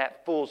in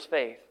that fool's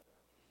faith.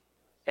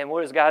 And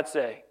what does God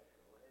say?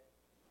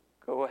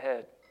 Go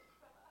ahead.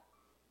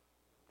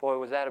 Boy,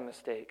 was that a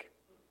mistake.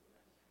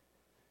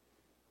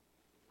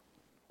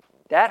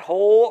 That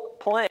whole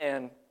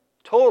plan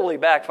totally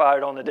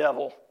backfired on the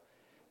devil,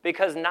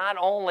 because not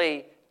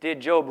only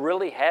did Job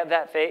really have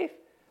that faith,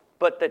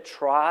 but the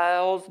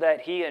trials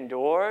that he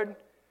endured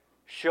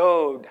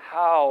showed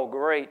how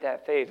great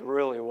that faith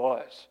really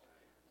was.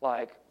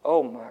 Like,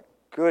 oh my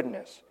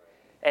goodness.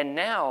 And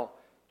now,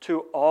 to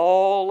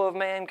all of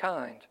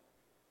mankind,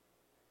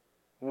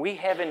 we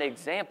have an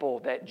example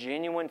that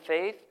genuine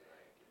faith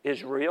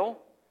is real,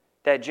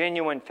 that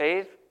genuine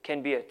faith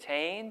can be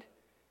attained,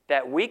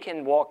 that we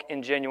can walk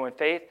in genuine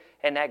faith,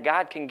 and that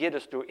God can get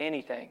us through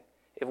anything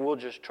if we'll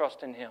just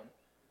trust in him.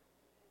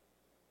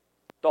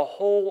 The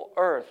whole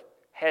earth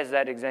has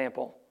that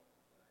example.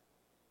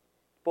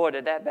 Boy,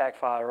 did that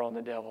backfire on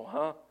the devil,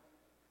 huh?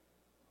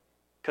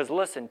 Because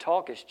listen,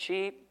 talk is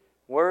cheap,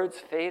 words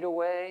fade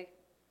away,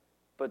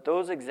 but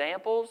those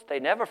examples, they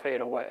never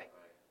fade away.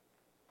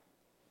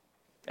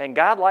 And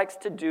God likes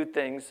to do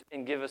things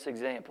and give us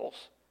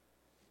examples.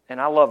 And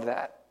I love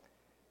that.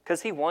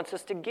 Because he wants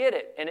us to get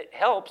it. And it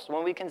helps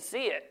when we can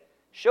see it.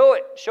 Show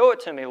it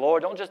to me,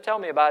 Lord. Don't just tell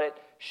me about it.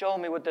 Show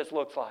me what this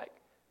looks like.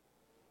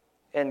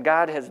 And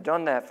God has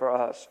done that for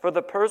us. For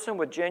the person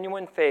with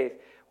genuine faith,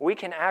 we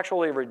can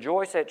actually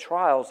rejoice at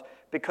trials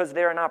because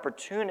they're an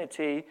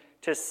opportunity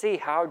to see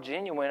how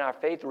genuine our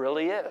faith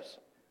really is.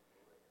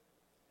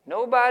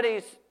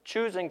 Nobody's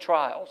choosing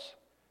trials.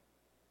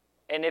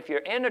 And if you're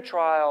in a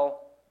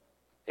trial,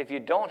 if you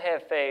don't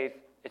have faith,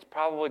 it's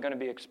probably going to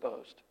be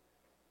exposed.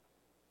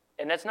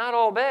 And that's not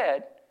all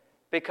bad,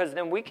 because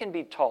then we can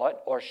be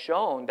taught or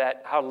shown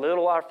that how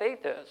little our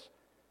faith is.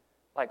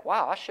 Like,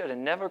 wow, I should have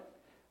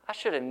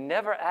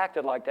never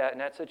acted like that in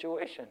that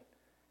situation.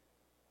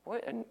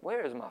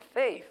 Where is my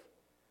faith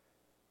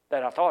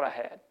that I thought I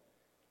had?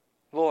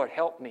 Lord,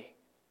 help me.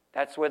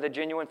 That's where the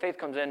genuine faith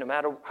comes in, no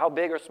matter how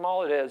big or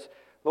small it is.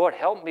 Lord,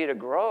 help me to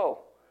grow.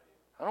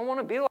 I don't want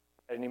to be like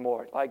that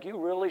anymore. Like, you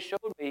really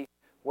showed me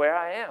where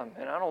I am,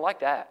 and I don't like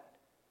that.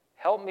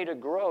 Help me to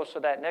grow so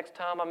that next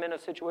time I'm in a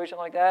situation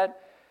like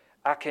that,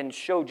 I can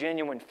show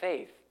genuine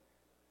faith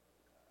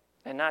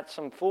and not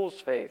some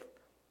fool's faith.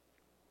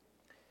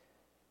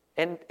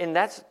 And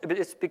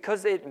it's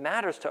because it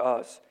matters to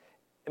us.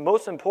 And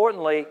most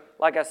importantly,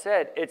 like I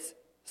said, it's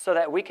so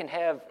that we can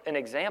have an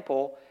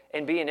example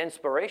and be an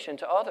inspiration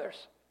to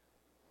others.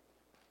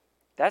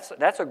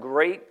 That's a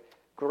great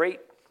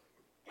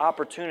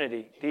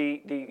opportunity.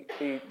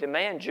 The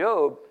man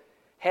Job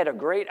had a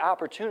great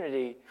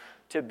opportunity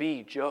to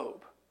be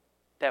Job,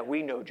 that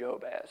we know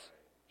Job as.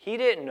 He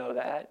didn't know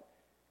that.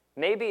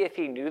 Maybe if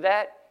he knew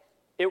that,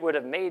 it would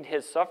have made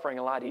his suffering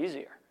a lot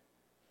easier.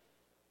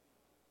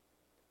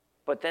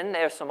 But then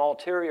there's some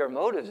ulterior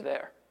motives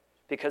there,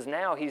 because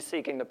now he's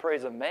seeking the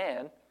praise of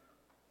man.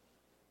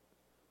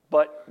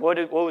 But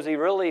what was he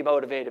really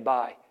motivated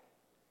by?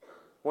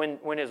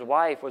 When his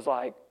wife was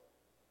like,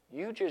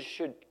 you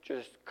should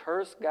just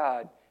curse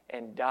God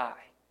and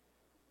die.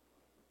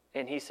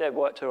 And he said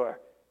what to her?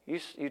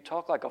 You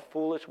talk like a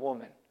foolish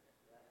woman.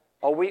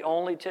 Are we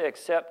only to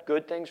accept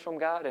good things from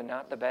God and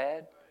not the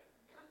bad?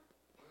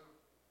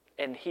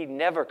 And he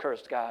never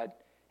cursed God,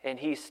 and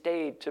he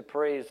stayed to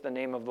praise the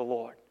name of the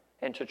Lord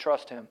and to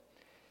trust him.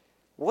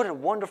 What a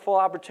wonderful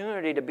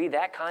opportunity to be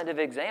that kind of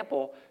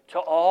example to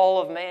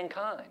all of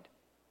mankind.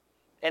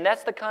 And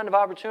that's the kind of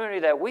opportunity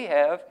that we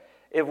have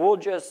if we'll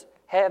just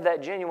have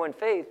that genuine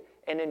faith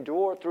and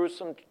endure through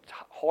some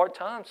hard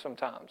times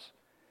sometimes.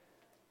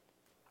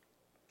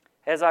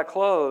 As I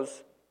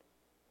close,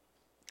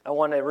 I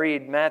want to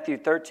read Matthew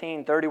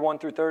 13, 31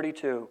 through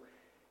 32.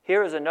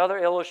 Here is another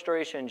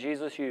illustration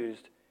Jesus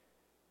used.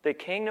 The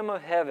kingdom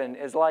of heaven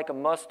is like a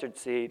mustard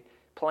seed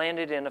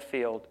planted in a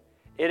field.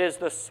 It is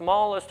the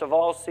smallest of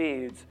all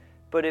seeds,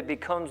 but it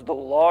becomes the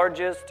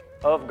largest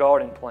of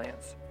garden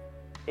plants.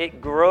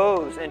 It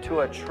grows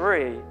into a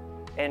tree,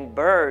 and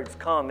birds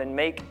come and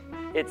make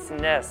its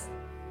nest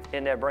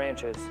in their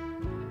branches.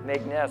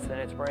 Make nests in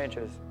its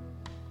branches.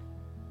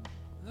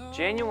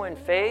 Genuine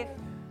faith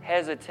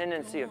has a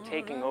tendency of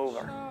taking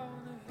over.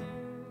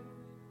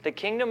 The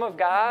kingdom of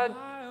God,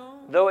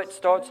 though it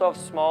starts off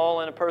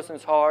small in a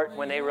person's heart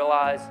when they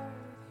realize,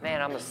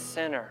 man, I'm a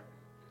sinner,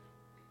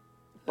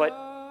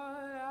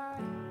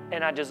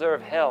 and I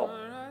deserve hell,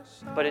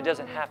 but it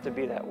doesn't have to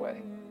be that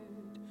way.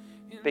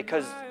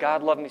 Because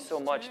God loved me so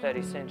much that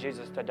He sent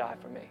Jesus to die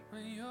for me.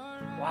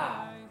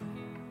 Wow.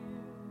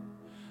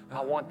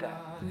 I want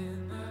that.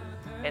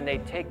 And they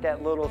take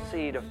that little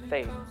seed of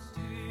faith.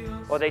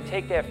 Or they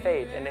take their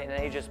faith and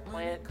they just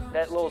plant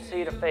that little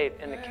seed of faith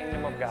in the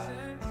kingdom of God.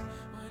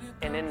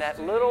 And in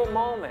that little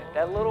moment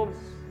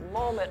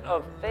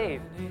of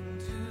faith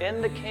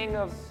in the King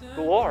of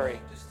glory,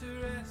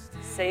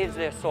 saves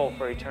their soul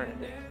for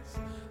eternity.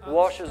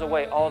 Washes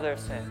away all their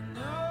sin.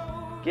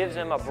 Gives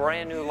them a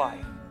brand new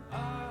life.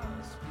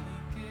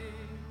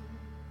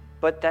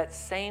 But that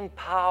same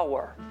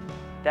power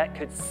that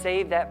could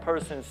save that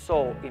person's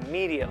soul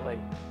immediately,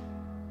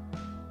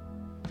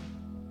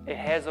 it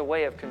has a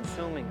way of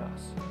consuming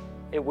us.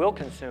 It will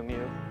consume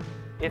you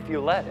if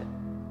you let it.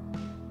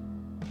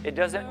 It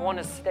doesn't want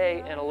to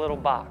stay in a little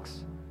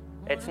box.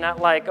 It's not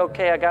like,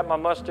 okay, I got my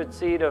mustard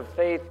seed of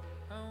faith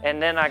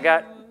and then I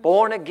got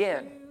born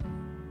again.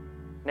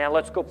 Now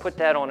let's go put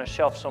that on a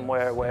shelf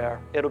somewhere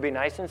where it'll be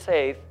nice and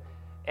safe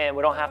and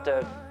we don't have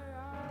to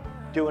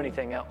do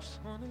anything else.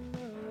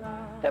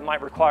 That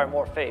might require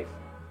more faith.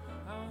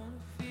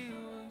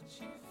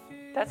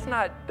 That's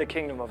not the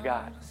kingdom of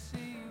God.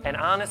 And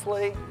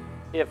honestly,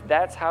 if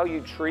that's how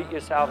you treat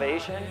your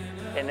salvation,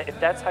 and if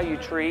that's how you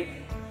treat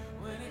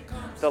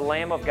the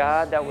Lamb of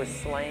God that was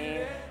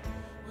slain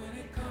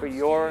for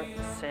your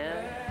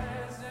sin,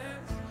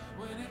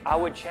 I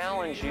would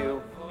challenge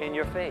you in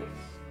your faith.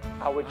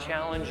 I would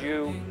challenge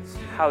you,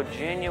 how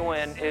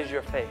genuine is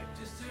your faith?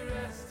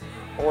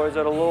 Or is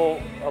it a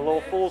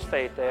little fool's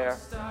faith there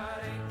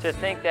to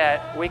think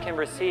that we can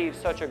receive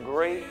such a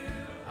great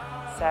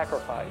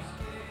sacrifice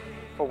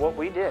for what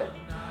we did?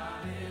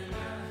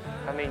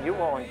 I mean, you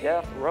were on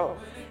death row,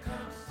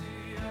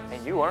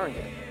 and you earned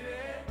it.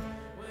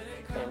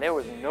 And there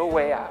was no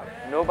way out.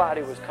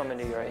 Nobody was coming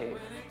to your aid,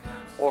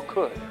 or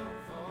could.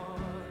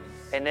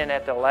 And then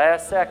at the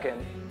last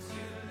second,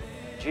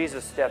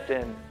 Jesus stepped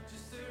in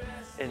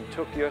and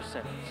took your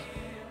sins.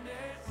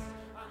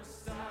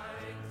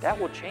 That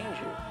will change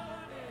you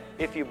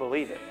if you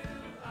believe it.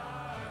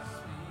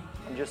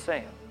 I'm just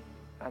saying.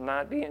 I'm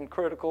not being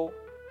critical.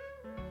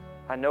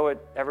 I know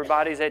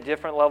everybody's at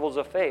different levels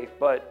of faith,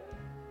 but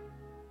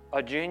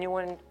a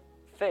genuine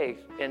faith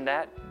in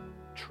that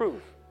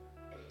truth,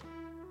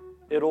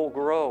 it'll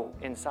grow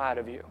inside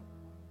of you.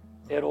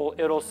 It'll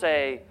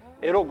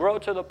grow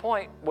to the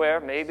point where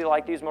maybe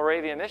like these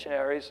Moravian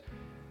missionaries,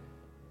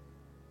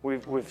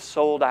 we've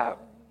sold out.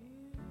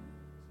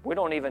 We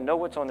don't even know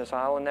what's on this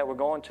island that we're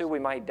going to. We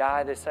might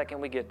die the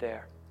second we get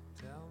there.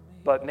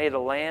 But may the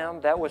Lamb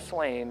that was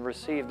slain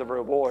receive the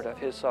reward of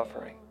His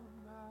suffering.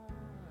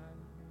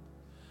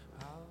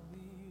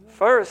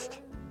 First,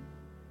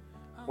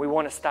 we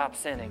want to stop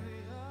sinning.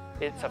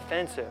 It's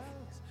offensive.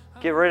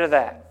 Get rid of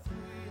that.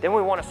 Then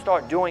we want to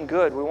start doing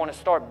good. We want to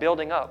start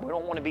building up. We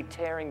don't want to be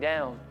tearing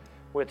down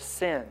with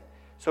sin.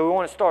 So we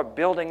want to start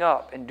building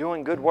up and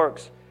doing good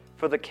works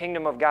for the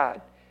kingdom of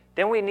God.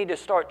 Then we need to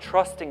start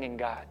trusting in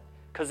God,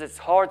 because it's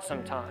hard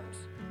sometimes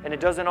and it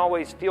doesn't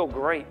always feel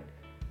great.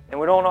 And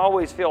we don't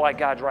always feel like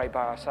God's right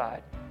by our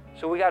side.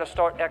 So we got to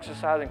start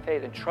exercising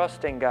faith and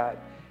trusting God.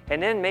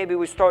 And then maybe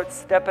we start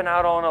stepping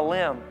out on a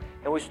limb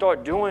and we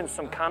start doing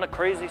some kind of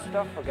crazy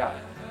stuff for God.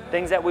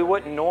 Things that we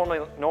wouldn't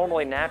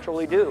normally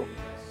naturally do.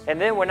 And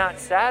then we're not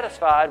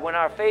satisfied when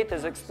our faith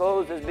is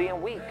exposed as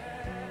being weak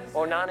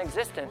or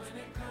non-existent.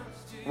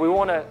 We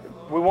want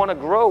to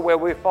grow where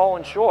we've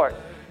fallen short.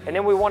 And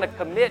then we want to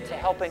commit to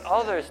helping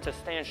others to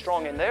stand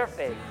strong in their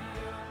faith.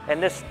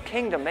 And this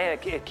kingdom, man,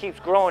 it keeps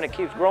growing, it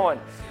keeps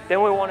growing.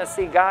 Then we want to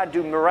see God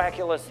do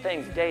miraculous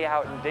things day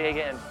out and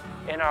day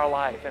in our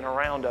life and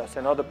around us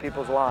and other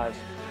people's lives.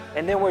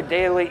 And then we're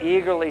daily,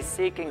 eagerly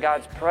seeking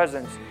God's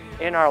presence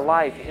in our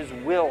life, His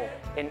will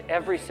in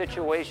every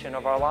situation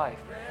of our life.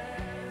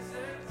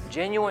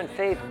 Genuine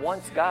faith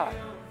wants God.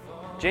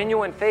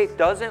 Genuine faith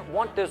doesn't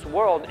want this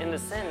world in the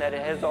sin that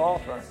it has to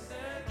offer.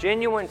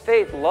 Genuine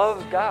faith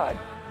loves God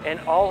and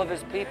all of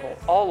His people,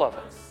 all of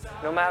them,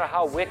 no matter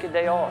how wicked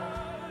they are.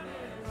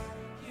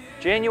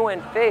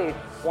 Genuine faith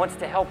wants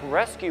to help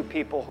rescue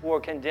people who are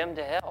condemned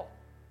to hell.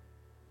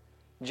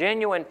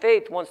 Genuine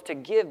faith wants to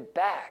give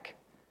back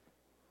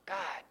God,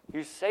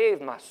 you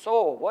saved my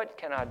soul. What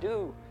can I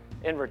do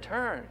in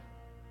return?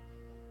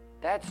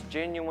 That's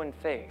genuine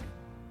faith.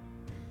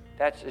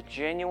 That's a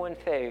genuine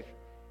faith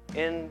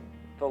in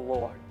the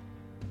Lord.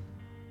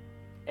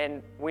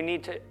 And we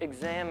need to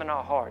examine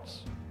our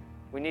hearts.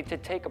 We need to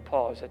take a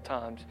pause at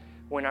times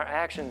when our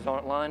actions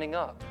aren't lining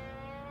up,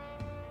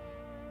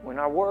 when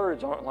our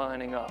words aren't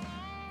lining up.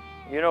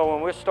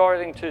 When we're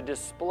starting to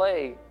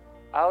display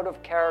out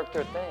of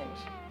character things,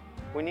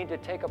 we need to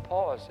take a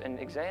pause and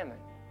examine.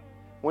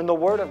 When the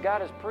Word of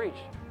God is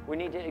preached, we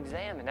need to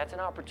examine. That's an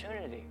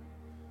opportunity.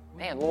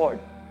 Man, Lord,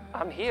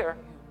 I'm here.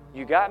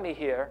 You got me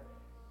here.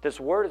 This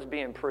Word is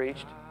being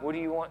preached. What do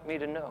you want me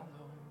to know?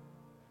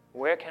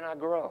 Where can I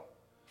grow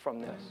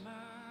from this?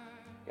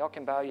 Y'all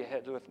can bow your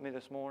heads with me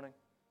this morning.